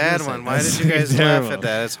I a was bad gonna say, one. Why that's did you guys laugh terrible. at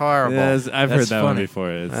that? It's horrible. Yes, I've heard That's that one funny.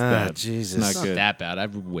 before. It's Ah, bad. Jesus. It's It's not not good. that bad.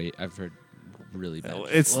 I've heard really bad.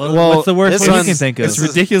 It's Well, what's the worst this one you one's- can think of? It's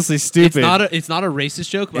ridiculously stupid. It's not a racist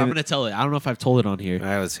joke, but I'm And- gonna tell it. I don't know if I've told it on here. All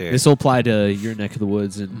right, let's hear it. This will apply to your neck of the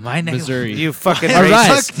woods in My neck of- Missouri. You fucking All right.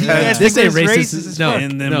 racist. You guys This think ain't that's racist. racist as No, fuck?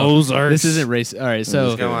 And them no. Ozarks. This isn't racist. All right,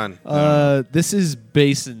 so Go on. this is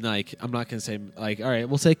based in like I'm not gonna say like all right,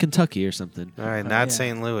 we'll say Kentucky or something. All right, not yeah.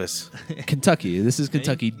 St. Louis. Kentucky. This is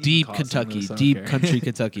Kentucky, you can deep call it St. Kentucky, Louis, I don't deep care. country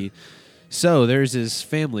Kentucky. So there's this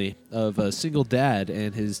family of a single dad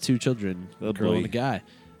and his two children, a Oh, girl boy. and a guy,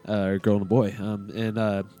 or a girl and a boy.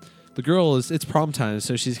 The girl it's prom time,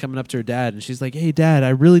 so she's coming up to her dad and she's like, "Hey, Dad, I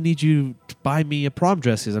really need you to buy me a prom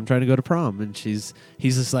dress because I'm trying to go to prom." And he's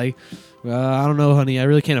just like, "Well, I don't know, honey, I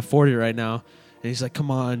really can't afford it right now." And he's like, "Come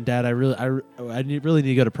on, Dad, I really need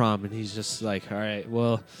to go to prom." And he's just like, "All right,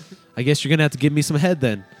 well, I guess you're gonna have to give me some head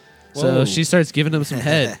then." So Whoa. she starts giving him some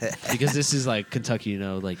head because this is like Kentucky, you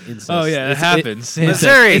know, like incest. Oh, yeah, it It's- happens.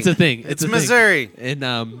 Missouri. It's a thing. It's a thing. Missouri. And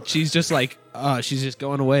she's just like, she's just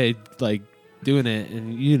going away, like doing it,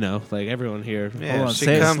 and you know, like everyone here. Yeah, Hold on, she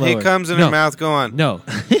say it he slower. comes in No. her mouth. Go on. No,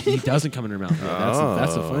 he doesn't come in her mouth. Yeah,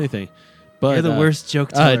 that's the Oh. funny thing. But You're the worst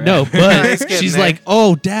joke teller. no, He's but getting she's there. like,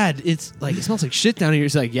 "Oh, Dad, it's like it smells like shit down here."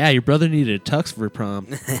 He's like, "Yeah, your brother needed a tux for prom."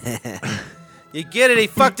 You get it? He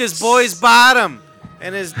fucked his boy's bottom,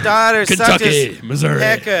 and his daughter sucked his Missouri.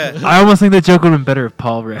 pecker. I almost think that joke would have been better if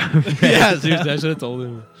Paul read. Yeah, seriously, I should have told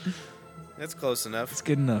him. That's close enough. It's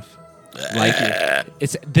good enough. Like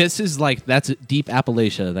this is like that's deep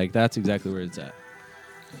Appalachia. Like that's exactly where it's at.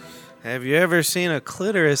 Have you ever seen a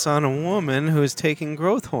clitoris on a woman who is taking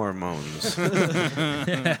growth hormones?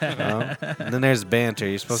 Well, and then there's banter.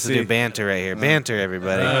 You're supposed to See. do banter right here. Banter,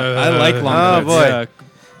 everybody. I like long Oh, clips.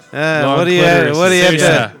 boy. Yeah. What do you clitoris. what do you have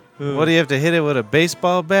Yeah. to what do you have to hit it with a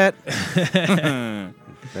baseball bat?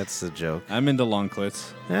 That's the joke. I'm into long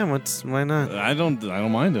clits. Yeah, why not? I don't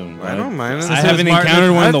mind them. I don't mind it. I haven't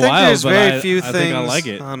encountered one I in the think wild, there's but very I, few I things think I like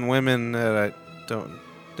it. on women that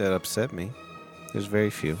that upset me. There's very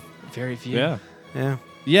few. Very few. Yeah. Yeah.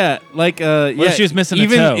 Yeah, like yeah. if she was missing a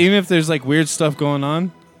even toe? even if there's like weird stuff going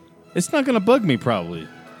on, it's not gonna bug me probably.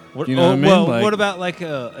 What, You know what I mean? Well, Like- what about like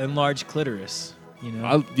a enlarged clitoris? You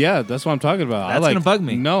know. Yeah, that's what I'm talking about. I That's like, gonna bug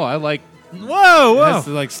me. No, I like Whoa, it has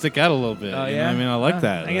to like stick out a little bit. Oh, you know yeah? what I mean, I like Yeah,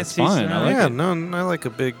 that. I That's guess he's fine. I around. like yeah, it. no, I like a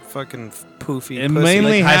big fucking poofy It pussy.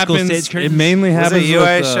 mainly Like high school happens. stage It curtains? mainly Was happens. it you with,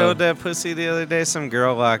 I showed that pussy the other day? Some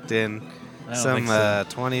girl walked in, I don't some think so.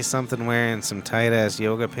 20-something wearing some tight-ass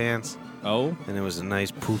yoga pants, Oh, and it was a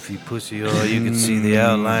nice poofy pussy. Oh, you could see the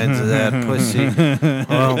outlines of that pussy.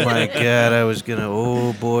 Oh my god, I was gonna.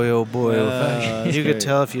 Oh boy, oh boy. You could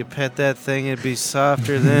tell if you pet that thing, it'd be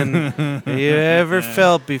softer than you ever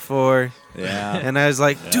felt before. yeah. And I was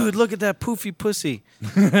like, dude, look at that poofy pussy.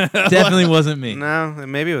 Definitely wasn't me. No,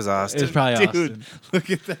 maybe it was It Austin. was probably Dude, Austin. look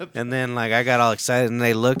at that. And then like I got all excited, and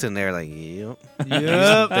they looked, and they were like, "Yep."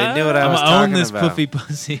 Yep. They knew what I I'm was gonna own talking this about. poofy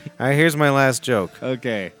pussy. All right, here's my last joke.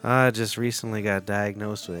 Okay. I just recently got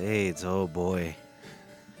diagnosed with AIDS. Oh boy.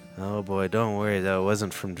 Oh boy, don't worry though. It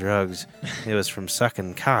wasn't from drugs. It was from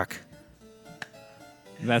sucking cock.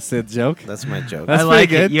 That's the joke. That's my joke. That's I like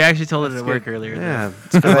pretty it. good. You actually told it That's at work good. earlier. Yeah,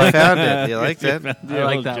 it's 'cause I found it. You like that? I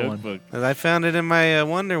like that one. I found it in my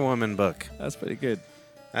Wonder Woman book. That's pretty good.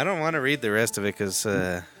 I don't want to read the rest of it because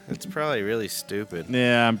it's probably really stupid.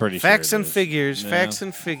 Yeah, I'm pretty Facts sure. and figures. Yeah. Facts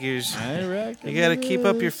and figures. I reckon. You got to keep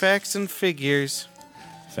up it your is. facts and figures.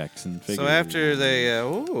 Facts and figures. So after they,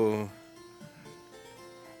 ooh,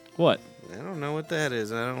 what? I don't know what that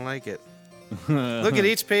is. I don't like it. Look at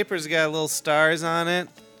each paper's got little stars on it.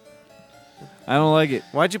 I don't like it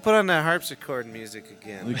Why'd you put on that harpsichord music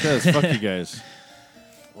again? because fuck you guys.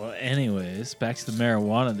 Well, anyways, back to the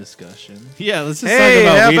marijuana discussion. Yeah, let's just Hey,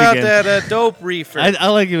 talk about how weed about again. that dope reefer? I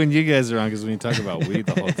like it when you guys are on because we can talk about weed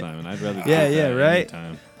the whole time, and I'd rather. Yeah, do yeah, that right?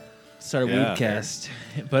 anytime. Start a Yeah. weedcast.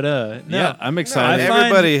 But no, Yeah, I'm No, excited. I find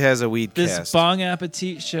everybody has a weed this cast. Bong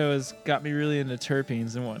Appetit show has got me really into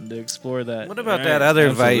terpenes and wanting to explore that. What about Right, that other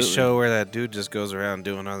absolutely. Vice show where that dude just goes around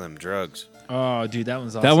doing all them drugs? Oh, dude, that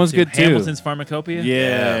one's awesome. That one's good, too. Hamilton's Pharmacopoeia.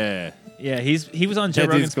 Yeah. Yeah, he was on Joe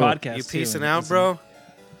That dude's Rogan's cool. podcast. You too, peacing and it out, was- bro?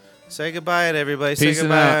 Say goodbye to everybody. Say Peacing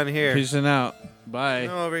goodbye out. on here. Peacing out. Bye.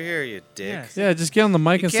 No, over here, you dick. Yes. Yeah, just get on the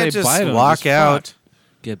mic You and say can't just bye to them. walk Just out. fuck.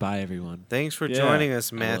 Goodbye, everyone. Thanks for Yeah. joining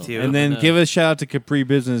us, Matthew. And then And, give a shout out to Capri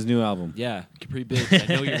Bibbs' new album. Yeah, Capri Bibbs. I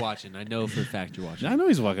know you're watching. I know for a fact you're watching. I know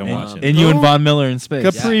he's fucking And, watching. and you and Who? Von Miller in space.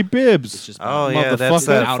 Capri It's Bibbs. just oh yeah, that's Motherfucker.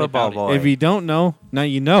 that Out football about it. boy. If you don't know, now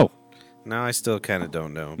you know. No, I still kind of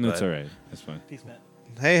don't know. That's but all right. That's fine. Peace, Matt.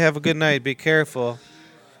 Hey, have a good night. Be careful.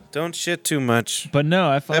 Don't shit too much. But no,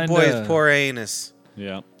 I find That boy is poor anus.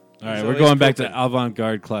 Yeah. All right, He's we're always going back pooping. to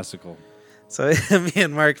avant-garde classical. So me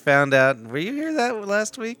and Mark found out. Were you here that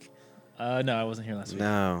last week? No, I wasn't here last week.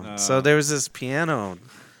 No. Oh. So there was this piano,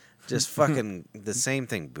 just fucking the same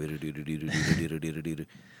thing,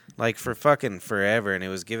 like for fucking forever, and it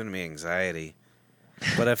was giving me anxiety.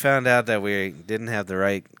 But I found out that we didn't have the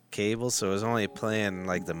right cable, so it was only playing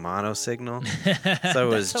like the mono signal.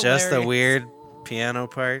 So it was just the hilarious. weird piano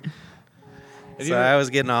part. Have So you ever- I was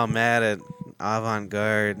getting all mad at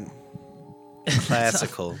avant-garde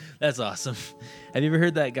classical. That's awesome. Have you ever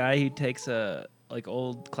heard that guy who takes like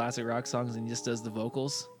old classic rock songs and he just does the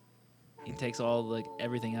vocals? He takes all like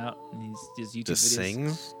everything out and he's just YouTube Just videos.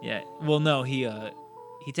 sings? Yeah. Well, no, he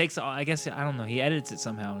takes all, I guess I don't know. He edits it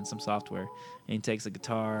somehow in some software and he takes the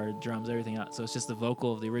guitar, drums, everything out. So it's just the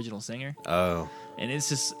vocal of the original singer, Oh. and it's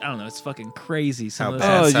just I don't know. It's fucking crazy. Some How of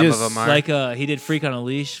bad those some yes. of them are. like he did "Freak on a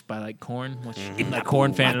Leash" by like Korn, which I'm not a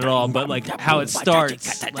Korn fan at all, but like how it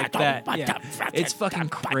starts like that, yeah, it's fucking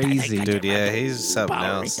crazy, Dude, yeah, he's something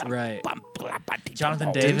else. right?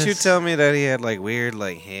 Jonathan Davis. Didn't you tell me that he had like weird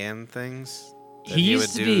like hand things? That He would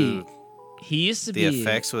used to do be. He used to the be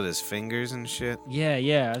effects with his fingers and shit. Yeah,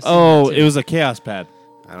 yeah. I've seen Oh, that too. it was a Chaos Pad.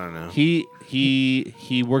 I don't know.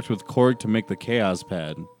 He worked with Korg to make the Chaos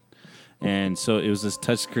Pad, and so it was this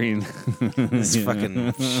touchscreen. This You know?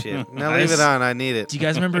 fucking shit. Now leave it on. I need it. Do you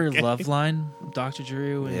guys remember Loveline, Dr.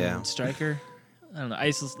 Drew and Yeah. Stryker? I don't know.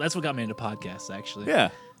 That's what got me into podcasts, actually. Yeah,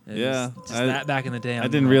 It was yeah. Just I, that back in the day. I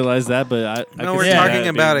I'm didn't like, realize that, but I No, could we're see talking that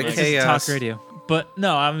about being a It's like- just chaos. talk radio. But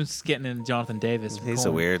no, I'm just getting into Jonathan Davis. from He's a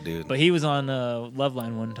Korn. weird dude. But he was on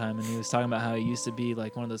Loveline one time, and he was talking about how he used to be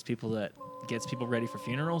like one of those people that gets people ready for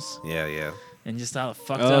funerals, Yeah, yeah. and just how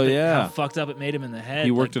fucked Oh, up, yeah. how fucked up it made him in the head.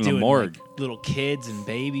 He worked like, in a doing, morgue. like, little kids and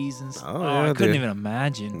babies and stuff. Oh, I yeah, couldn't dude. even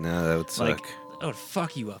imagine. No, that would suck. Like, that would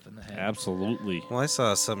fuck you up in the head. Absolutely. Well, I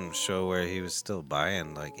saw some show where he was still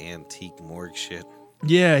buying like antique morgue shit.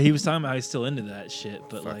 Yeah, he was talking about how he's still into that shit,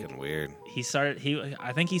 but Fucking like weird.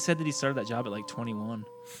 I think he said that he started that job at like 21.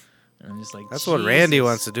 And I'm just like, That's what Randy Jesus.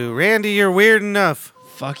 wants to do. Randy, you're weird enough.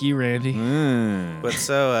 Fuck you, Randy. Mm. But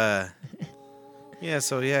so,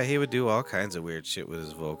 yeah, he would do all kinds of weird shit with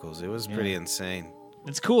his vocals. It was pretty Yeah. insane.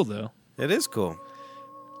 It's cool though. It is cool.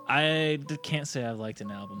 Can't say I've liked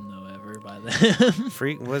an album though ever by them.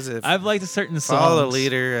 Freak was it? I've liked a certain song. Follow the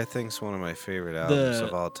Leader. I think is one of my favorite albums The-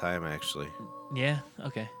 of all time. Actually, Yeah.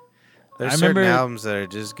 Okay. there's I certain remember- albums that are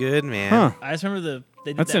just good, man. Huh. I just remember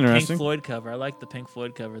they did That's that Pink interesting. Floyd cover. I like the Pink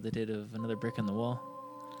Floyd cover they did of Another Brick in the Wall.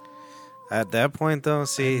 At that point, though,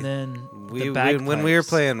 see, And then we the when we were bagpipes.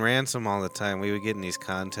 playing Ransom all the time, we would get in these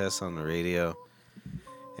contests on the radio,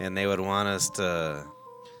 and they would want us to.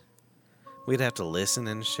 We'd have to listen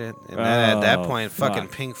and shit, and then at that Oh, point, fuck. fucking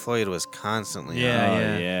Pink Floyd was constantly Yeah, on. Oh,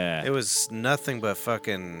 yeah. yeah. It was nothing but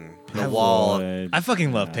fucking the Pink wall. Floyd. I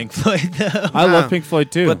fucking love Pink Floyd though. I Nah, love Pink Floyd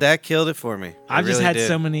too. But that killed it for me. It I've just really had did.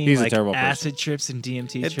 so many He's a like terrible person. acid trips and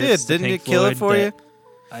DMT It trips. did, to didn't Pink it kill it Floyd for you?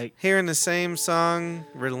 that Hearing the same song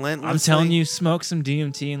relentlessly. I'm telling you, smoke some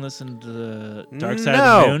DMT and listen to the Dark Side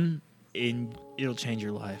No. of the Moon, and it'll change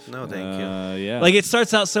your life. No, thank you. Yeah. Like it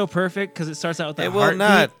starts out so perfect because it starts out with that It will heartbeat.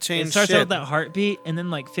 not change It starts shit. out with that heartbeat, and then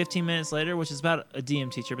like 15 minutes later, which is about a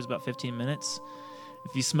DMT trip, is about 15 minutes.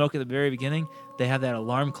 If you smoke at the very beginning, they have that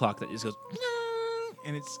alarm clock that just goes,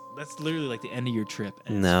 and that's literally like the end of your trip.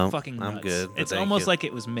 And it's No, fucking I'm nuts. good, but It's thank almost you. like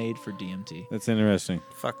it was made for DMT. That's interesting.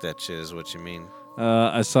 Fuck that shit is what you mean.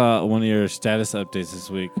 I saw one of your status updates this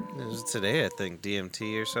week. It was today, I think,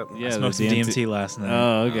 DMT or something. Yeah, I the smoked some DMT last night.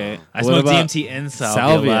 Oh, okay. I What smoked about- DMT and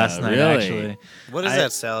Salvia, last night. really? Actually, What is I-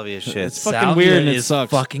 that salvia shit? It's fucking Salvia weird and it is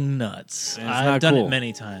sucks. fucking nuts. And it's I've not done cool. it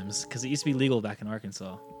many times because it used to be legal back in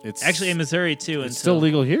Arkansas. It's Actually, in Missouri too. It's still until-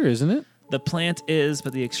 legal here, isn't it? The plant is,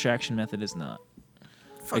 but the extraction method is not.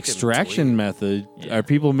 Fucking Extraction tweet. method. Yeah. Are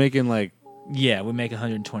people making like? Yeah, we make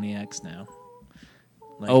 120x now.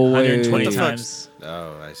 Like Oh, wait. 120 What the times.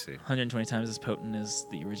 Oh, I see. 120 times as potent as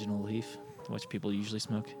the original leaf, which people usually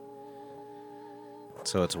smoke.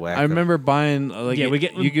 So it's whack. I remember buying like Yeah, we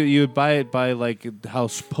you would buy it by like how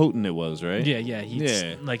potent it was, right? Yeah, yeah.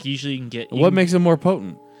 Yeah. Like usually you can get. What makes it more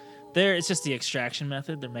potent? there? It's just the extraction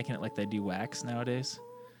method. They're making it like they do wax nowadays.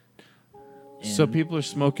 So And- people are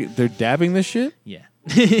smoking. They're dabbing this shit. Yeah.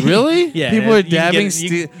 Really? Yeah. People are you can get dabbing. it-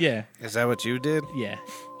 you can- yeah. Is that what you did? Yeah.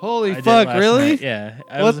 Holy I did fuck! last Really? night, yeah.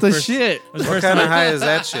 I What was the first- shit? it was the What first kind of time high is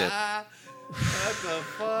that shit?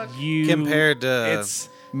 you Compared to. It's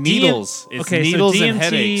needles. It's okay, so needles and DMT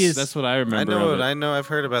headaches. is- That's what I I remember. know. of it. I know. I've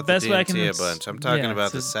heard about Best the way I can DMT a ex- bunch. I'm talking yeah,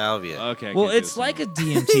 about so- the salvia. Okay. I Well, get it's this like now. a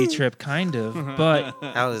DMT trip, kind of, but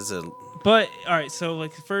How is it? But all right, so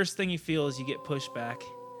like the first thing you feel is you get pushed back.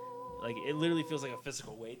 Like it literally feels like a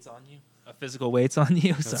physical weight's on you. A physical weight's on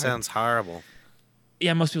you. That Sorry. sounds horrible.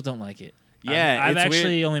 Yeah, most people don't like it. Yeah, I've it's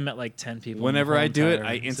actually weird. only met like 10 people. in the Whenever whole I do it, entire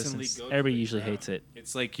I instantly existence. go to Everybody the usually ground. hates it.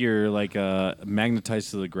 It's like you're like magnetized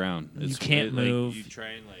to the ground. You It's can't weird, move. Like, you try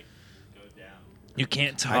and like go down. You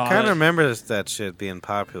can't talk. I kind of remember that shit being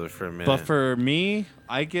popular for a minute. But for me,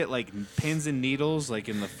 I get like pins and needles like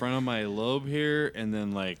in the front of my lobe here, and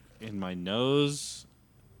then like in my nose,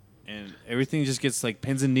 and everything just gets like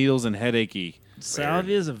pins and needles and headachy.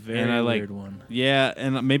 Salvia is a very And I like, weird one. yeah,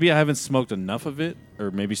 and maybe I haven't smoked enough of it, or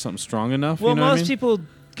maybe something strong enough. Well, you know what I most mean? people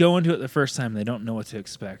go into it the first time. They don't know what to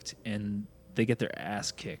expect, and they get their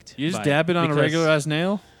ass kicked. You just by dab it on a because- regular ass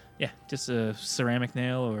nail. Yeah, just a ceramic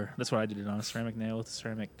nail, or that's what I did it on, a ceramic nail with a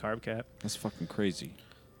ceramic carb cap. That's fucking crazy.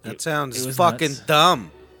 that it sounds was fucking nuts. dumb.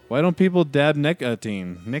 Why don't people dab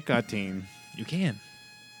nicotine? Nicotine. You can,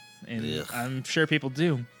 and Ugh. I'm sure people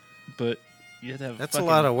do, but you have to have. That's a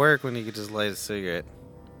lot of work when you could just light a cigarette.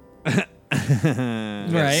 You gotta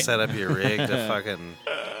Right. set up your rig to fucking.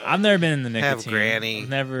 I've never been in the Have nicotine. Granny. I've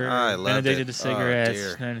never Oh, I been loved addicted it. to Oh, cigarettes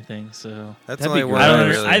dear. or anything. So That's That'd the only be one great. I don't. I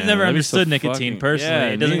Under, really. I've never That'd be so understood nicotine fucking- personally. Yeah,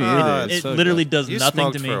 it doesn't. me neither. It, It's so literally good. does You nothing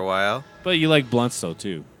smoked to me. for a while. But you like blunts though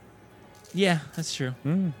too. Yeah, that's true.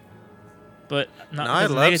 But not No, I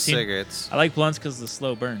because of love nicotine. cigarettes. I like blunts because of the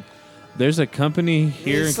slow burn. There's a company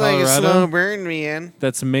here It's in like a slow Colorado burn, man.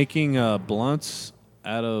 that's making blunts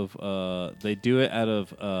out of. They do it out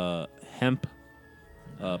of hemp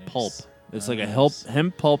pulp. It's like a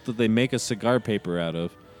hemp pulp that they make a cigar paper out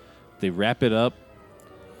of. They wrap it up,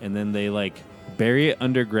 and then they like bury it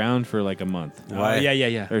underground for like a month. Why?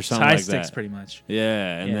 Yeah. Or something Tie like sticks, that. pretty much.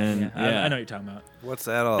 Yeah, and then I know what you're talking about. What's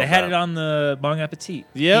that all They had it about? on the Bon Appetit.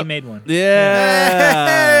 Yep. He made one.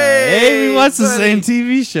 Yeah. Hey, we watched the buddy. same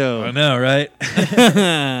TV show. know, right?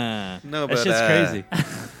 No, That but shit's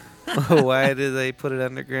crazy. why did they put it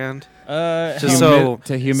underground? Just Just so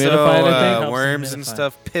to humidify so, it, I think. Helps to worms and humidify.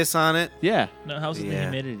 stuff piss on it. Yeah. no, how's the Yeah.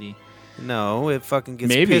 humidity? No, it fucking gets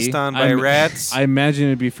Maybe. pissed on by rats. I imagine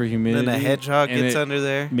it'd be for and humidity. then a hedgehog and gets it under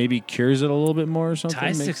there. Maybe cures it a little bit more or something.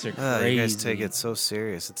 Tie sticks are crazy. You guys take it so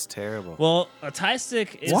serious. It's terrible. Well, a tie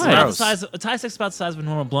stick is Why? about the Gross. size. A tie stick's about the size of a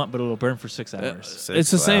normal blunt, but it'll burn for 6 hours.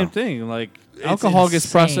 It's the same thing. Like alcohol gets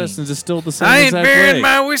insane. processed and distilled the same I ain't exact burying way.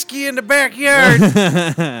 my whiskey in the backyard. I'm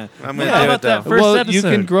gonna How do about it though. that first well, you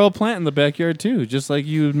episode? can grow a plant in the backyard too, just like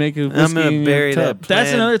you would make a whiskey I'm gonna in bury your tub. that That's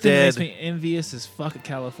plant another thing that makes dead. me envious is fucking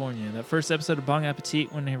California. That first episode of Bon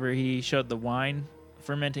Appetit, whenever he showed the wine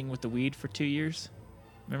fermenting with the weed for 2 years.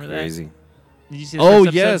 Remember Crazy. that? Did you see the Oh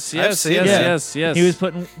first episode? I've seen that. yes. He was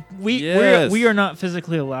putting Yes. we are not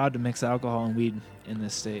physically allowed to mix alcohol and weed in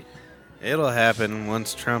this state, It'll happen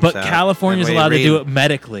once Trump's but out. California's And we allowed to re- do it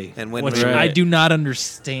medically, and when which we- I do not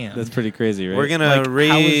understand. That's pretty crazy, right? We're gonna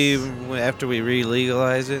Like, after we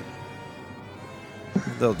re-legalize it.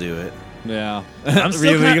 They'll do it. yeah. I'm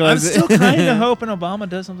still Re-legalize it. kind of hoping Obama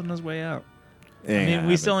does something on his way out. I mean, Yeah,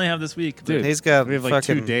 we still only have this week. but- Dude, He's got we have like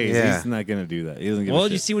fucking 2 days. Yeah. He's not gonna do that. He doesn't give a well,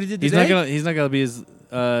 shit. you see what he did He's today? He's not gonna be as.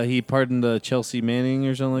 He pardoned Chelsea Manning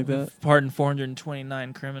or something like that. Pardoned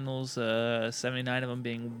 429 criminals, 79 of them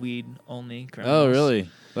being weed only criminals. Oh, really?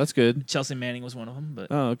 That's good. Chelsea Manning was one of them, but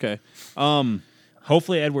Oh, okay.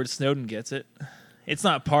 hopefully Edward Snowden gets it. It's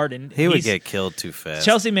not pardoned. He would He's- get killed too fast.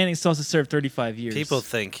 Chelsea Manning still has to serve 35 years. People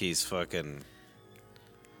think he's fucking.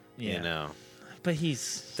 yeah. You know, but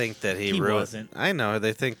he's. think that he, He ruined. wasn't. I know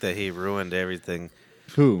they think that he ruined everything.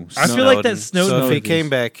 Who? I feel like that Snowden. So if he Snowden. came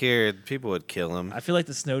back here, people would kill him. I feel like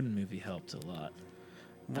the Snowden movie helped a lot.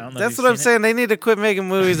 I don't know if That's you've what I'm seen saying. They need to quit making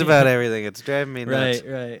movies about everything. It's driving me it. nuts.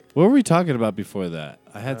 Right. What were we talking about before that?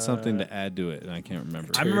 I had something to add to it, and I can't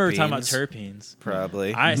remember. I remember we were talking about terpenes.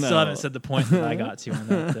 Probably. I still No. haven't said the point that I got to on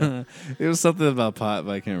that. Though. It was something about pot,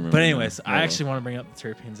 but I can't remember. But anyways, now. I Oh. actually want to bring up the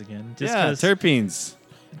terpenes again. Just yeah, 'cause- terpenes.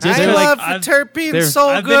 just I 'cause, like, love I've- the terpenes they're- so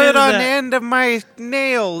I've been good into on that. the end of my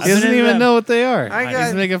nails. I've He been doesn't into even that. know what they are. I got-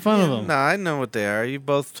 He's making fun of them. No, I know what they are. You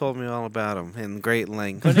both told me all about them in great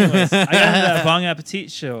length. But anyways, I got into that Bon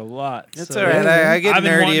Appetit show a lot. It's so all right. I get I've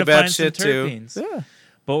been wanting nerdy to about find some shit too. terpenes. Yeah.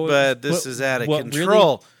 But this is out of what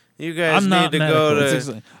control. You guys I'm need not to medical. go It's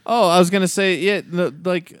to. Oh, I was gonna say, yeah, no,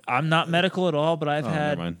 like I'm not medical at all, but Oh,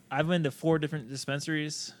 never mind. I've been to 4 different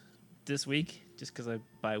dispensaries this week just because I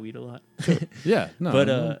buy weed a lot. yeah, no, but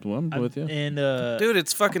I'm with you. And Dude,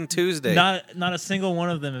 it's fucking Tuesday. not a single one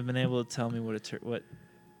of them have been able to tell me what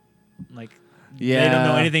like Yeah. they don't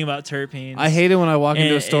know anything about terpenes. I hate it when I walk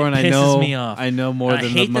into a And store it and I pisses know me off. I know more I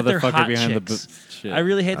than the hate that they're motherfucker hot behind chicks. the shit. I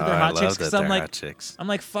really hate that they're I hot love chicks that because they're I'm like hot chicks. I'm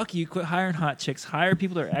like fuck you, quit hiring hot chicks. Hire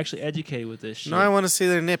people that are actually educated with this shit. No, I want to see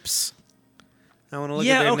their nips. I want to look at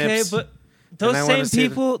Yeah, their okay, nips. but I those wanna same see the-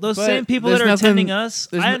 people, those But same people there's that are nothing- attending us,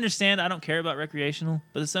 there's I no- understand. I don't care about recreational,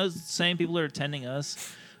 but it's those same people that are attending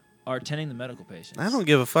us are attending the medical patients. I don't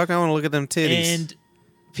give a fuck. I want to look at them titties. And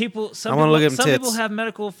people, some I wanna people, look at them some people tits. have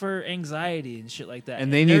medical for anxiety and shit like that.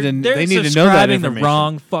 And they need they're- to- they're they need to know that subscribing the information.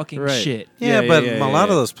 wrong fucking Right. shit. yeah, Yeah, but yeah, a yeah, lot yeah. of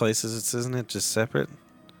those places, isn't it just separate?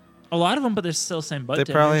 A lot of them, but they're still same butt They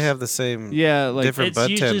tenders. probably have the same Yeah, like different It's butt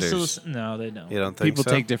usually tenders. still no, they don't. You don't think people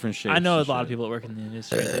so? take different shapes. I know a and lot of shit. people that work in the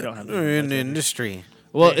industry. They don't have. in the different butt industry.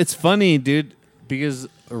 Well, it's funny, dude, because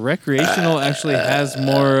recreational actually has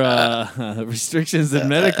more restrictions than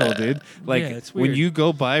medical, dude. Like Yeah, it's when weird. you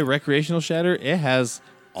go buy recreational shatter, it has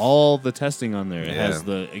all the testing on there. It Yeah. has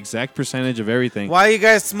the exact percentage of everything. Why you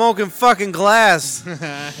guys smoking fucking glass?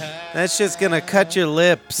 That shit's gonna cut your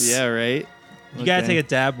lips. Yeah, right. You gotta Okay. take a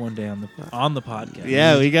dab one day on the podcast.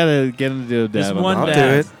 Yeah, we gotta get him to do a Just dab. on one that. I'll dab.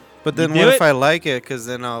 do it. But then You what do if it? I like it? Because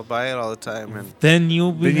then I'll buy it all the time. And Then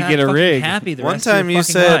you'll be Then you get a fucking rig. happy the One rest of time your you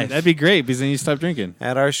fucking said- life. That'd be great because then you stop drinking.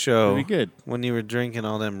 at our show, That'd be good. when you were drinking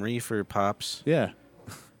all them reefer pops, Yeah.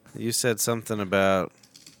 you said something about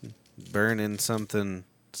burning something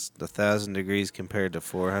 1,000 degrees compared to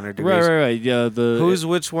 400 degrees. Right. Yeah. Who's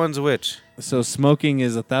which one's which? so smoking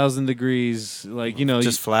is 1,000 degrees. Like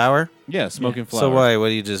Just flour? yeah, smoking flour. So why? What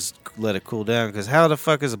do you just let it cool down? Because how the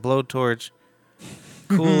fuck is a blowtorch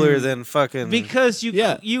cooler than fucking? Because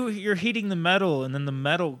Yeah. you're heating the metal, and then the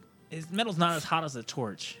metal's not as hot as a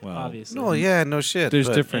torch, Wow. obviously. no, yeah, no shit. There's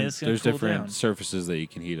but different. it's gonna There's cool different down. surfaces that you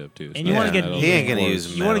can heat up too. And you wanna get- metal, he ain't of gonna course.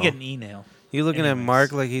 use You want to metal. get an e-nail. You looking at Anyways.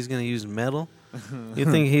 Mark like he's gonna use metal? You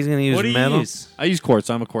think he's gonna use What do you metal? use? I use quartz.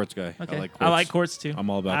 I'm a quartz guy. Okay, I like quartz. quartz too. I'm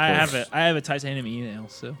all about I quartz. have a titanium e-nail,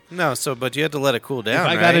 so No, but you have to let it cool down.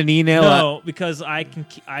 If I right? got an email, no, because I can.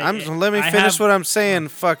 Let me finish what I'm saying.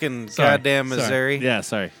 Fucking Sorry. goddamn Sorry. Missouri. yeah,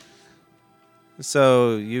 sorry.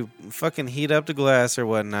 So you fucking heat up the glass or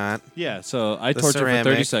whatnot. Yeah, so I The torture for 30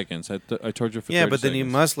 ceramic. seconds. I torture for Yeah, 30 but then you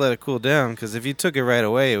seconds. must let it cool down because if you took it right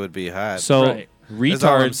away, it would be hot. So Right. That's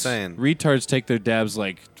all I'm retards, saying. retards take their dabs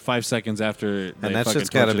like 5 seconds after. and they that fucking shit's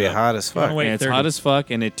got to torch be it up. hot as fuck. wanna wait And it's 30. hot as fuck,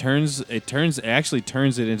 and it actually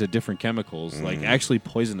turns it into different chemicals, Mm. like actually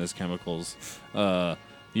poisonous chemicals. You know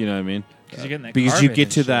what I mean? 'Cause you're getting that because you carbon get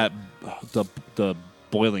and to shit. that the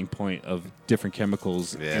boiling point of different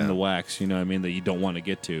chemicals Yeah. in the wax. You know what I mean? That you don't want to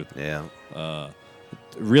get to. Yeah.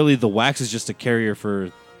 Really, the wax is just a carrier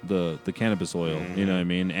for the cannabis oil. Mm-hmm. You know what I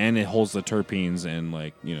mean? And it holds the terpenes, and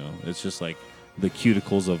like it's just like the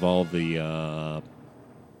cuticles of all the.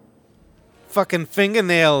 Fucking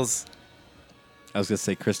fingernails. I was gonna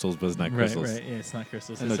say crystals, but it's not Right, crystals. right. Yeah, it's not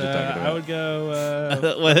crystals. I know It's, what you're talking I about. would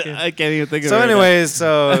go. What? fucking- I can't even think of So, it. right now. anyways,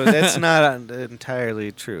 so that's not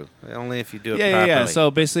entirely true. Only if you do it properly. Yeah.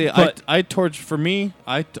 So basically, But- I torch for me.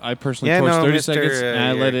 I personally Yeah, torch no, 30 Mr., seconds, and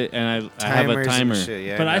I let your it, and I have a timers and timer, shit,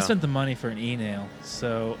 yeah, but I know. spent the money for an e-nail,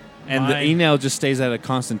 so and the mine- e-nail just stays at a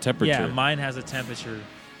constant temperature. Yeah, mine has a temperature.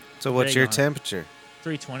 So what's Hang your on. temperature?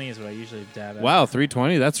 320 is what I usually dab at. Wow,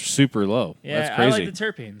 320. That's super low. Yeah, that's I crazy. like the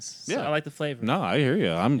terpenes. So Yeah. I like the flavor. No, I hear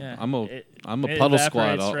you. I'm Yeah, I'm a it- am a it puddle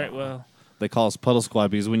squad. evaporates right well. They call us puddle squad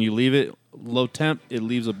because when you leave it low temp, it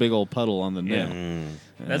leaves a big old puddle on the Yeah. nail.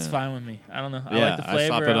 That's fine with me. I don't know. I Yeah, like the flavor.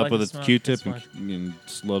 slap it I up like with the a smoke. Q-tip It's fine. and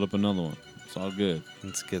just load up another one. It's all good.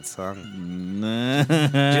 It's a good song. Nah. Do you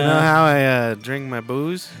know how I drink my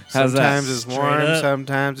booze? How's that? Sometimes it's Straight warm, up.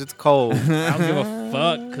 sometimes it's cold. I don't give a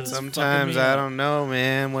fuck. 'Cause it's Sometimes fucking me I up. don't know,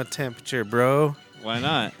 man, what temperature, bro. Why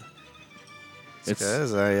not? It's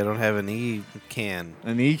because I don't have an E can.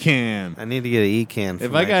 An E can. I need to get an E can.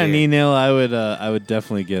 If I got an E nail, I would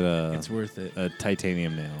definitely get It's worth it. a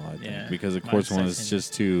titanium nail. I think, Yeah, because the mine's quartz one is titanium.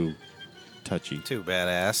 just too touchy. Too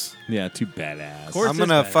badass. Yeah, too badass. Quartz I'm is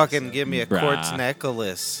gonna badass, fucking though. give me a Bruh. quartz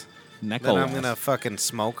necklace. Then I'm gonna fucking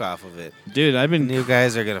smoke off of it. Dude, I've been. You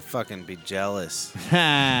guys are gonna fucking be jealous.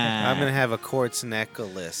 I'm gonna have a quartz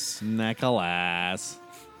necklace. Nicholas.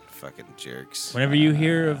 Fucking jerks. Whenever you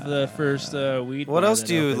hear of the first weed, What bar else that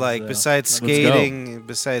do you opens, like besides let's go. skating?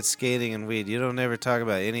 Besides skating and weed, you don't ever talk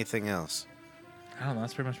about anything else. I don't know.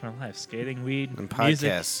 That's pretty much my life. Skating, weed, And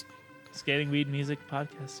music. podcasts. Skating, weed, music,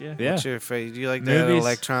 podcasts. Yeah. Yeah. What's your favorite? Do you like that Movies.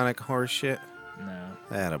 electronic horse shit? No.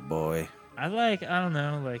 That a boy. I like. I don't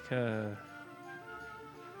know. Like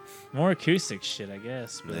more acoustic shit, I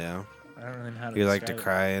guess. But Yeah. I don't really know how to. You like to describe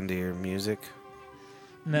cry into your music?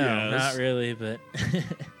 it. No, Yes. not really. But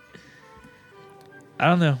I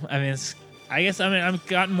don't know. I mean, I guess. I mean, I've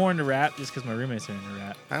gotten more into rap just because my roommates are into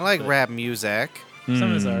rap. I like But- rap music,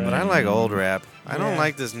 Some is alright. but I like old rap. I don't Yeah.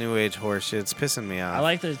 like this new age horse shit. It's pissing me off. I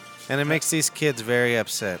like the and it makes these kids very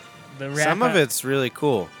upset. rap. Some of it's really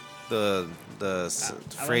cool. The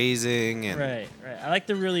like- phrasing and Right. I like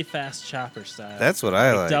the really fast chopper style. that's what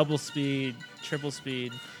I like. Double speed, triple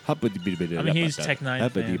speed. I mean, he's Tech Nine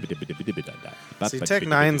fan. See, Tech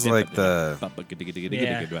Nine's like the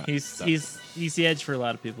Yeah, he's the edge for a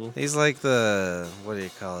lot of people. he's like the what do you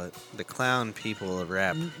call it? The clown people of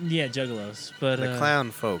rap. Yeah, juggalos, but The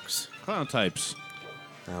clown folks. Clown types.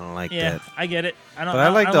 I don't like yeah, that. I get it. I don't. But I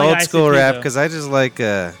like the don't old school ICP rap though. because I just like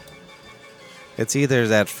it's either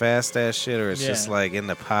that fast ass shit or it's just Yeah. like in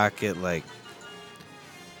the pocket, like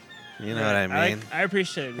you know what I mean. I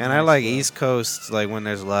appreciate it. And I like East Coast, like when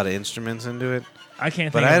there's a lot of instruments into it. I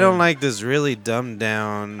can't. But think I of don't them. like this really dumbed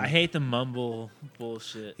down. I hate the mumble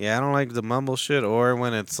bullshit. Yeah, I don't like the mumble shit or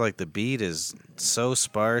when it's like the beat is so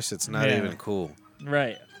sparse, it's not Yeah. even cool.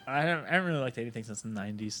 Right. I haven't really liked anything since the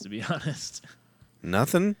 '90s, to be honest.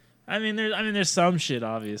 Nothing. I mean, there's some shit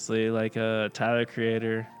obviously, like Tyler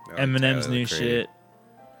Creator, Oh, Eminem's Tyler, new the Creator. shit.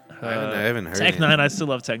 I haven't heard Tech any. Nine. I still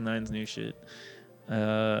love Tech Nine's new shit.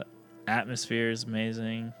 Atmosphere is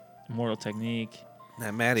amazing. Immortal Technique.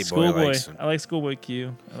 That Matty boy Schoolboy. likes him. I like Schoolboy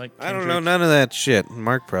Q. I like. I don't Kendrick. know none of that shit.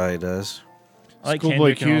 Mark probably does. I like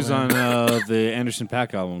Schoolboy Kendrick and all Q's on them. the Anderson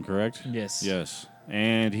 .Paak album, correct? Yes. Yes.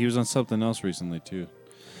 And he was on something else recently too.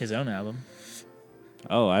 His own album.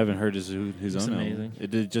 Oh, I haven't heard his It's own album. amazing. It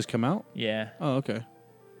did it just come out? Yeah. Oh, okay.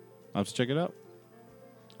 I'll have to check it out.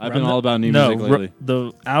 I've Run been the- all about new no, music lately.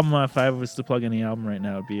 the album if I was to plug any album right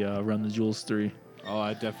now would be Run the Jewels 3. Oh,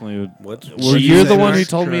 I definitely would. What? Well, Jesus you're the one who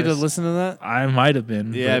told me to Christ. listen to that? I might have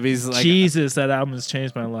been. Yeah, but but he's like- Jesus, that album has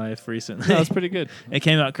changed my life recently. No, it's pretty good. It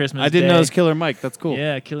came out Christmas I didn't Day. know it was Killer Mike. That's cool.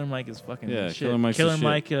 Yeah, Killer Mike is fucking Yeah, shit. Killer Mike's the Killer shit.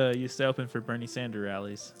 Mike used to open for Bernie Sanders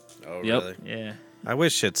rallies. Oh, Yep. really? Yeah. I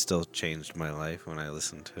wish shit still changed my life when I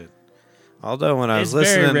listened to it. Although when I It's was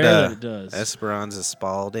very listening rare that it to does. Esperanza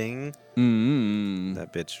Spalding, Mm-hmm.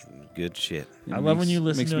 that bitch, good shit. I love when you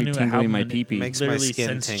listen to a new tingling album my and pee-pee. it Makes my literally skin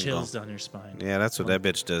sends tingle. chills down your spine. Yeah, that's what that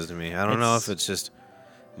bitch does to me. I don't know It's- if it's just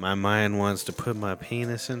my mind wants to put my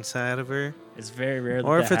penis inside of her, It's very rare.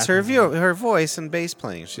 or that if that it's her happens. her voice and bass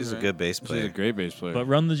playing. She's a Right. good bass She's a player, great bass player. But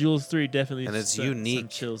Run the Jewels 3 definitely and it's sent unique.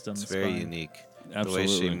 chills down It's the very spine. unique. Absolutely.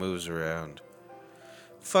 The way she moves around.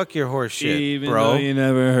 Fuck your horse shit, Even bro. though you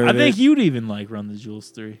never heard I think it. you'd even like Run the Jewels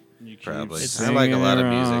 3. You keep Probably. It's I like a lot of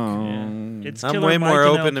music. singing Yeah. It's I'm Killer way Mike more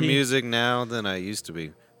and open to LP. music now than I used to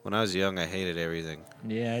be. When I was young, I hated everything,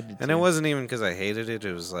 Yeah, I did and too. it wasn't even because I hated it.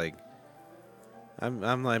 It was like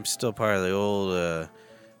I'm still part of the old.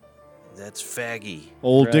 That's faggy.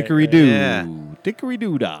 Old Right, dickory right. doo. Yeah. Dickory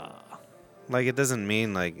doo da. Like it doesn't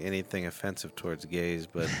mean like anything offensive towards gays,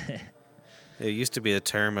 but it used to be a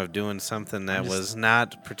term of doing something that was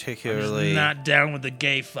not I'm particularly. just not down with the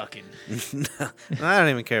gay fucking. I don't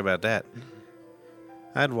even care about that.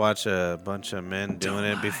 I'd watch a bunch of men doing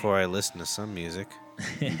it before I listen to some music.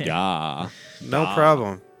 Yeah. No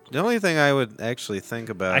problem. The only thing I would actually think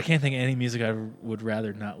about, I can't think of any music I would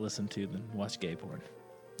rather not listen to than watch gay porn.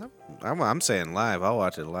 I'm saying live. I'll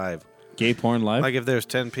watch it live. Gay porn live? Like if there's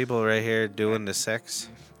 10 people right here doing the sex,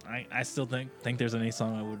 I still think there's any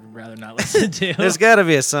song I would rather not listen to. there's got to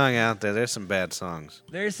be a song out there. There's some bad songs.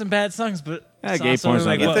 There's some bad songs, but Yeah, it's gay also porn's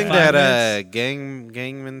like not You what, bad. think 5 that minutes?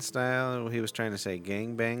 gangman style? He was trying to say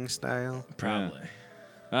gangbang style. Probably.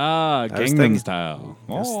 Ah, was gangbang thinking- style.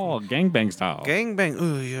 Oh, gangbang style. Gangbang.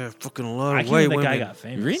 Ooh, yeah, fucking a lot I of can't white believe that guy women. got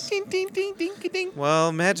famous. Well,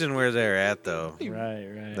 imagine where they're at though.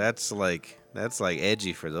 Right. That's like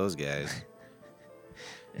edgy for those guys.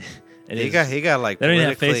 It He is. got like They don't even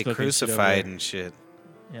have politically Facebook and shit over crucified there. and shit.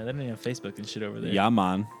 Yeah, they don't even have Facebook and shit over there. Yeah,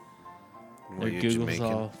 man. Well, Their you're Google's Jamaican.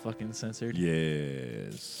 all fucking censored.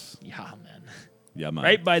 Yes. Yeah, man. Yeah, man.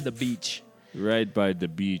 Right by the beach. Right by the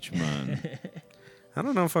beach, man. I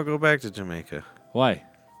don't know if I'll go back to Jamaica. Why?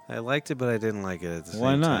 I liked it, but I didn't like it at the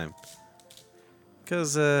Why same not? time.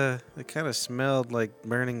 Because it kind of smelled like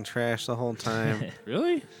burning trash the whole time.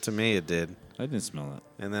 Really? To me, it did. I didn't smell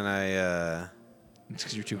that. And then I, It's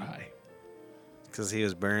because you're too high. because he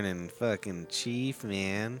was burning fucking chief,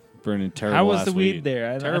 man. Burning terrible. How was ass the weed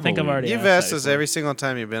there? I Terrible think I've weed. already You've asked asked that us before. every single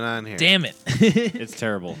time you've been on here. Damn it. It's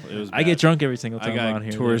terrible. It was. I get bad. drunk every single I time I'm got on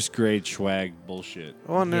here. tourist grade swag bullshit.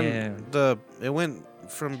 Well, and then Yeah. it went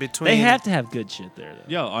from between. They have to have good shit there, though.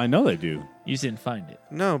 Yo, I know they do. You just didn't find it.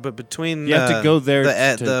 No, but between You have to go there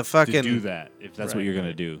the fucking to do that if that's what Right, you're gonna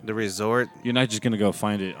right. do. the resort. You're not just gonna go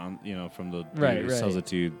find it on from the Right, dude who sells right. it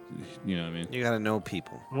to you. You know what I mean? You gotta know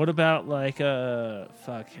people. What about like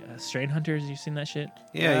Strain Hunters? You seen that shit?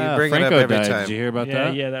 Yeah, you bring Franco it up every died. time. Did you hear about yeah,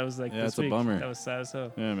 that? yeah, that was like Yeah, this it's a week. bummer. That was sad as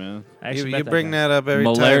hell. Yeah, man. I actually You met bring guy. that up every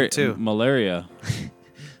time too. Malaria.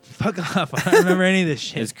 Fuck off! I don't remember any of this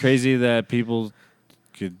shit. It's crazy that people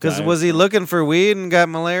could. Because die. was he looking for weed and got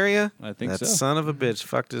malaria? I think That so. son of a bitch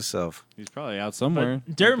fucked himself. He's probably out somewhere.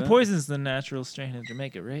 But Durban like that. poison's the natural strain in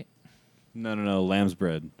Jamaica, right? No. Lamb's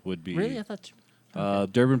bread would be. Really? I thought.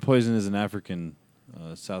 Durban poison is an African,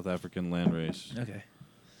 South African land race. Okay.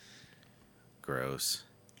 Gross.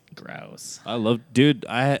 Gross. I love, dude.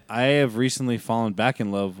 I have recently fallen back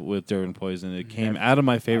in love with Durban poison. It came out of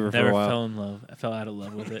my favorite for Never a while. fell in love. I fell out of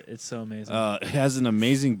love with it. It's so amazing. It has an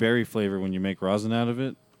amazing berry flavor when you make rosin out of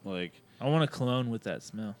it. Like, I want a cologne with that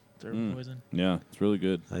smell. Durban Mm. poison. yeah, it's really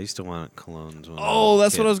good. I used to want colognes. When Oh,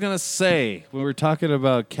 that's what I I was gonna say. When we were talking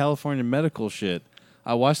about California medical shit,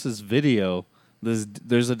 I watched this video.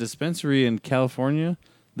 There's a dispensary in California.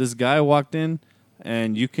 This guy walked in,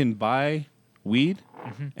 and you can buy weed,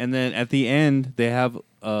 and then at the end they have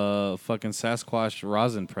a fucking Sasquatch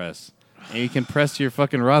rosin press, and you can press your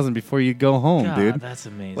fucking rosin before you go home, God, dude. that's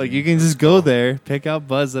amazing. Like you can just go there, pick out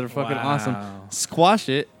buds that are fucking awesome, Wow. squash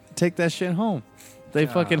it, take that shit home. They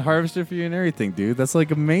fucking God. harvest it for you and everything, dude. That's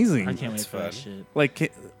like amazing. I can't wait That's for that fun.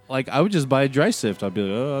 shit. Like I would just buy a dry sift. I'd be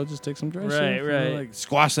like, oh, I'll just take some dry sift. Right, and, right. like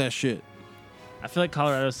squash that shit. I feel like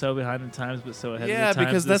Colorado's so behind the times, but so ahead Yeah, of the times.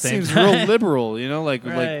 because at the that same seems time. real liberal, you know. Like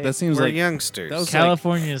Right. that seems We're like youngsters. that was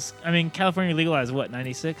California's. I mean, California legalized what?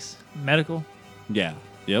 96 medical. yeah,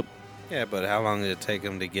 yep. Yeah, but how long did it take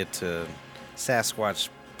him to get to Sasquatch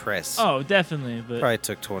Press? Oh, definitely. But Probably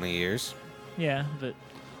took 20 years. yeah, but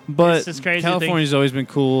But It's just crazy to think- California's always been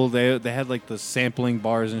cool. They had like the sampling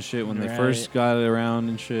bars and shit when they Right. first got it around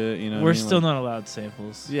and shit. You know, what we're I mean? still Like, not allowed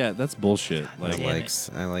samples. Yeah, that's bullshit. God Like, damn it.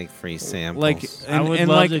 I like free samples. like, I and, would and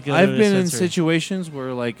love like, to go I've to a been in dispensary. situations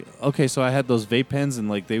where like, okay, so I had those vape pens and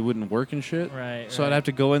like they wouldn't work and shit. Right. So I'd have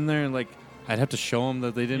to go in there and like I'd have to show them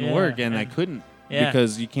that they didn't Yeah, work, and I and- couldn't Yeah.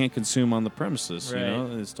 because you can't consume on the premises. Right. You know,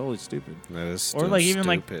 it's totally stupid. that is Or still like even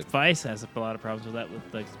like stupid. Vice has a lot of problems with that with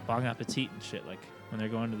like Bon Appetit and shit. Like when they're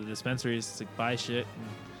going to the dispensaries to buy shit, and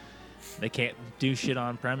they can't do shit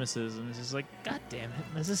on premises, and it's just like, God damn it,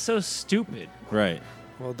 this is so stupid. Right.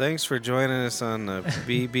 Well, thanks for joining us on the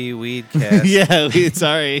BB Weedcast. yeah.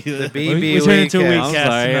 Sorry. The We BB turned into a Weedcast. weed I'm cast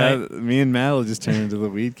sorry. tonight. Me and Matt will just turn into the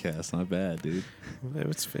Weedcast. Not bad, dude.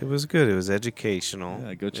 It was good. It was educational.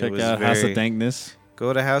 Yeah, go It check was out House of very- Dankness.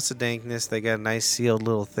 Go to House of Dankness. They got nice sealed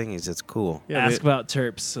little thingies. It's cool. Yeah, Ask they- about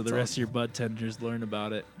terps so the all- rest of your bud tenders learn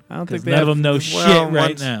about it. I don't Because think they none of have, them know well, shit right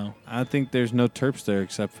once- now. I think there's no terps there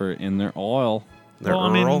except for in their oil. They're Well,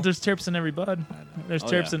 I mean, Earl. there's terps in every bud. There's Oh,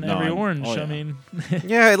 terps yeah. in No, every I'm- orange. oh, yeah. I mean,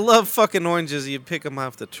 Yeah, I love fucking oranges. You pick them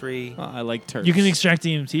off the tree. I like terps. you can extract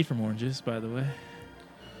DMT from oranges, by the way.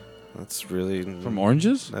 That's really from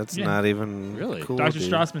oranges. That's Yeah. not even Really? cool. Dr.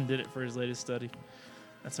 dude. Strassman did it for his latest study.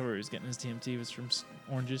 That's where he was getting his DMT was from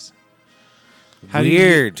oranges.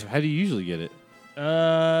 Weird. How do you usually get it?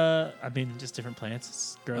 I mean, just different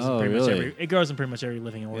plants. It grows Oh, in pretty much really? every. It grows in pretty much every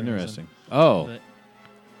living organism. Interesting. Oh, But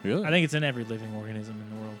really? I think it's in every living organism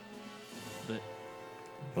in the world.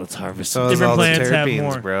 But Let's harvest. So is Different all the plants have terpenes,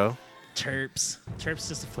 more. bro. terps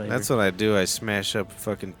just a flavor. That's what I do. I smash up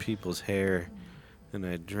fucking people's hair, and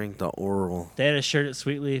I drink the oral. They had a shirt at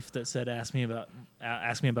Sweet Leaf that said "Ask me about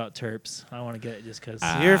terps." I want to get it just because.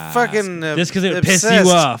 You're fucking Just because it would piss obsessed.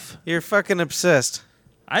 you off. You're fucking obsessed.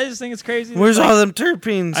 I just think it's crazy. that, Where's like, all them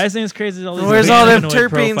terpenes? I just think it's crazy. That all these Where's all them cannabinoid terpenes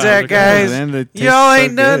profiles at, are guys? coming out. Man, it tastes Y'all so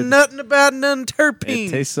ain't done good. nothing about none It terpenes.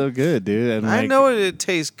 tastes so good, dude. And I like, know it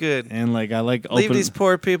tastes good. And like, I like Leave open. these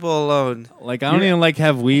poor people alone. Like, I don't even like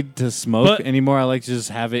have weed to smoke But- anymore. I like to just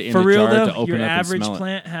have it in For a real jar though, to open your up and average smell it.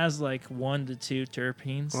 plant has like 1 to 2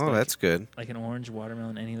 terpenes. Oh, like, that's good. like an orange,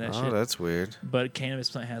 watermelon, any of that Oh, shit. that's weird. But cannabis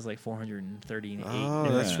plant has like 438. Oh,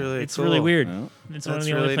 Yeah. that's really It's cool. really weird. Yeah. It's one of That's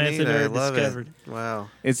the only really plants neat. that I are love discovered. it. Wow.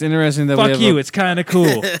 It's interesting that we Fuck have you! A, It's kind of cool.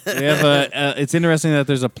 we have a. It's interesting that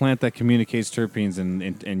there's a plant that communicates terpenes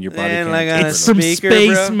and your body And can't. like on interpret a It's them. some speaker,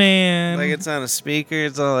 space bro. man. Like it's on a speaker.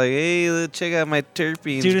 It's all like, hey, check out my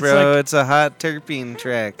terpenes, Dude, it's bro. like- It's a hot terpene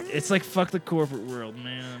track. It's like fuck the corporate world,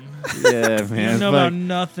 man. Yeah, You man. don't know Fuck. about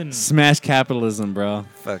nothing. Smash capitalism, bro.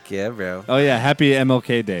 Fuck yeah, bro. Oh yeah, happy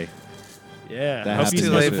MLK Day. Yeah, That hope happens you Too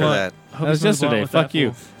smoke late a for blunt. that. Hope That you was smoke a blunt yesterday. with Fuck that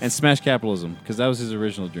you. fool. And smash capitalism because that was his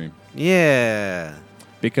original dream. Yeah.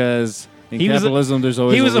 Because in He was a- capitalism, there's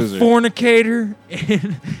always He was a a loser. fornicator.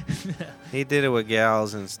 And He did it with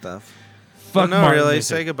gals and stuff. fuck no, Martin really. Luther.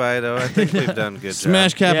 Say goodbye, though. I think we've done a good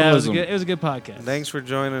Smash job. Yeah, it was, a capitalism. good, it was a good podcast. Thanks for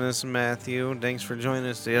joining us, Matthew. Thanks for joining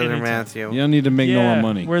us, the other Anytime. Matthew. You don't need to make no Yeah, more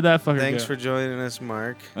money. Where'd that fucker Thanks go? for joining us,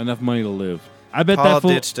 Mark. Enough money to live. I bet Paul that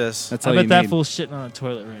fool. ditched us. That's I all bet you that need. fool's shitting on a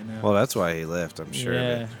toilet right now. Well, that's why he left, I'm sure yeah.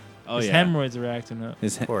 of it. Oh His yeah. hemorrhoids are acting up.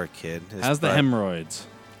 His he- Poor kid. His How's the butt. hemorrhoids?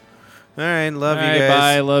 All right, love All you right, guys.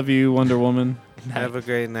 bye. Love you, Wonder Woman. Have a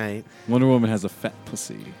great night. Wonder Woman has a fat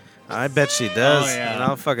pussy. I bet she does. Oh, yeah. And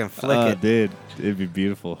I'll fucking flick Oh, it. dude, it'd be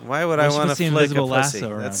beautiful. Why would Well, I she want to puts the flick a invisible pussy? lasso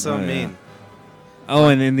around That's so her. Oh, yeah. mean. Oh,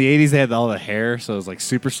 and in the '80s they had all the hair, so it was like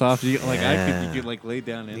super soft. You, like Yeah. you could like lay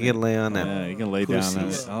down in You it. can lay on that. Yeah, you can lay down on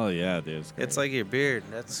pussies. it. Oh yeah, dude. It's, great. It's like your beard.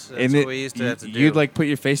 That's and what we used to have to do. You'd like put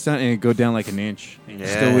your face down and it'd go down like an inch. Yeah.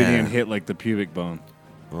 Still wouldn't even hit like the pubic bone.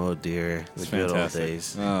 Oh dear, the It's good old fantastic.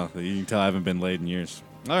 days. Oh, you can tell I haven't been laid in years.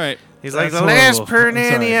 All right. He's like, That's the last horrible. pern I'm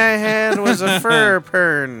nanny sorry. I had was a fur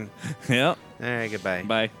pern. Yep. All right, goodbye.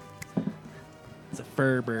 Bye. It's a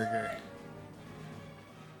fur burger.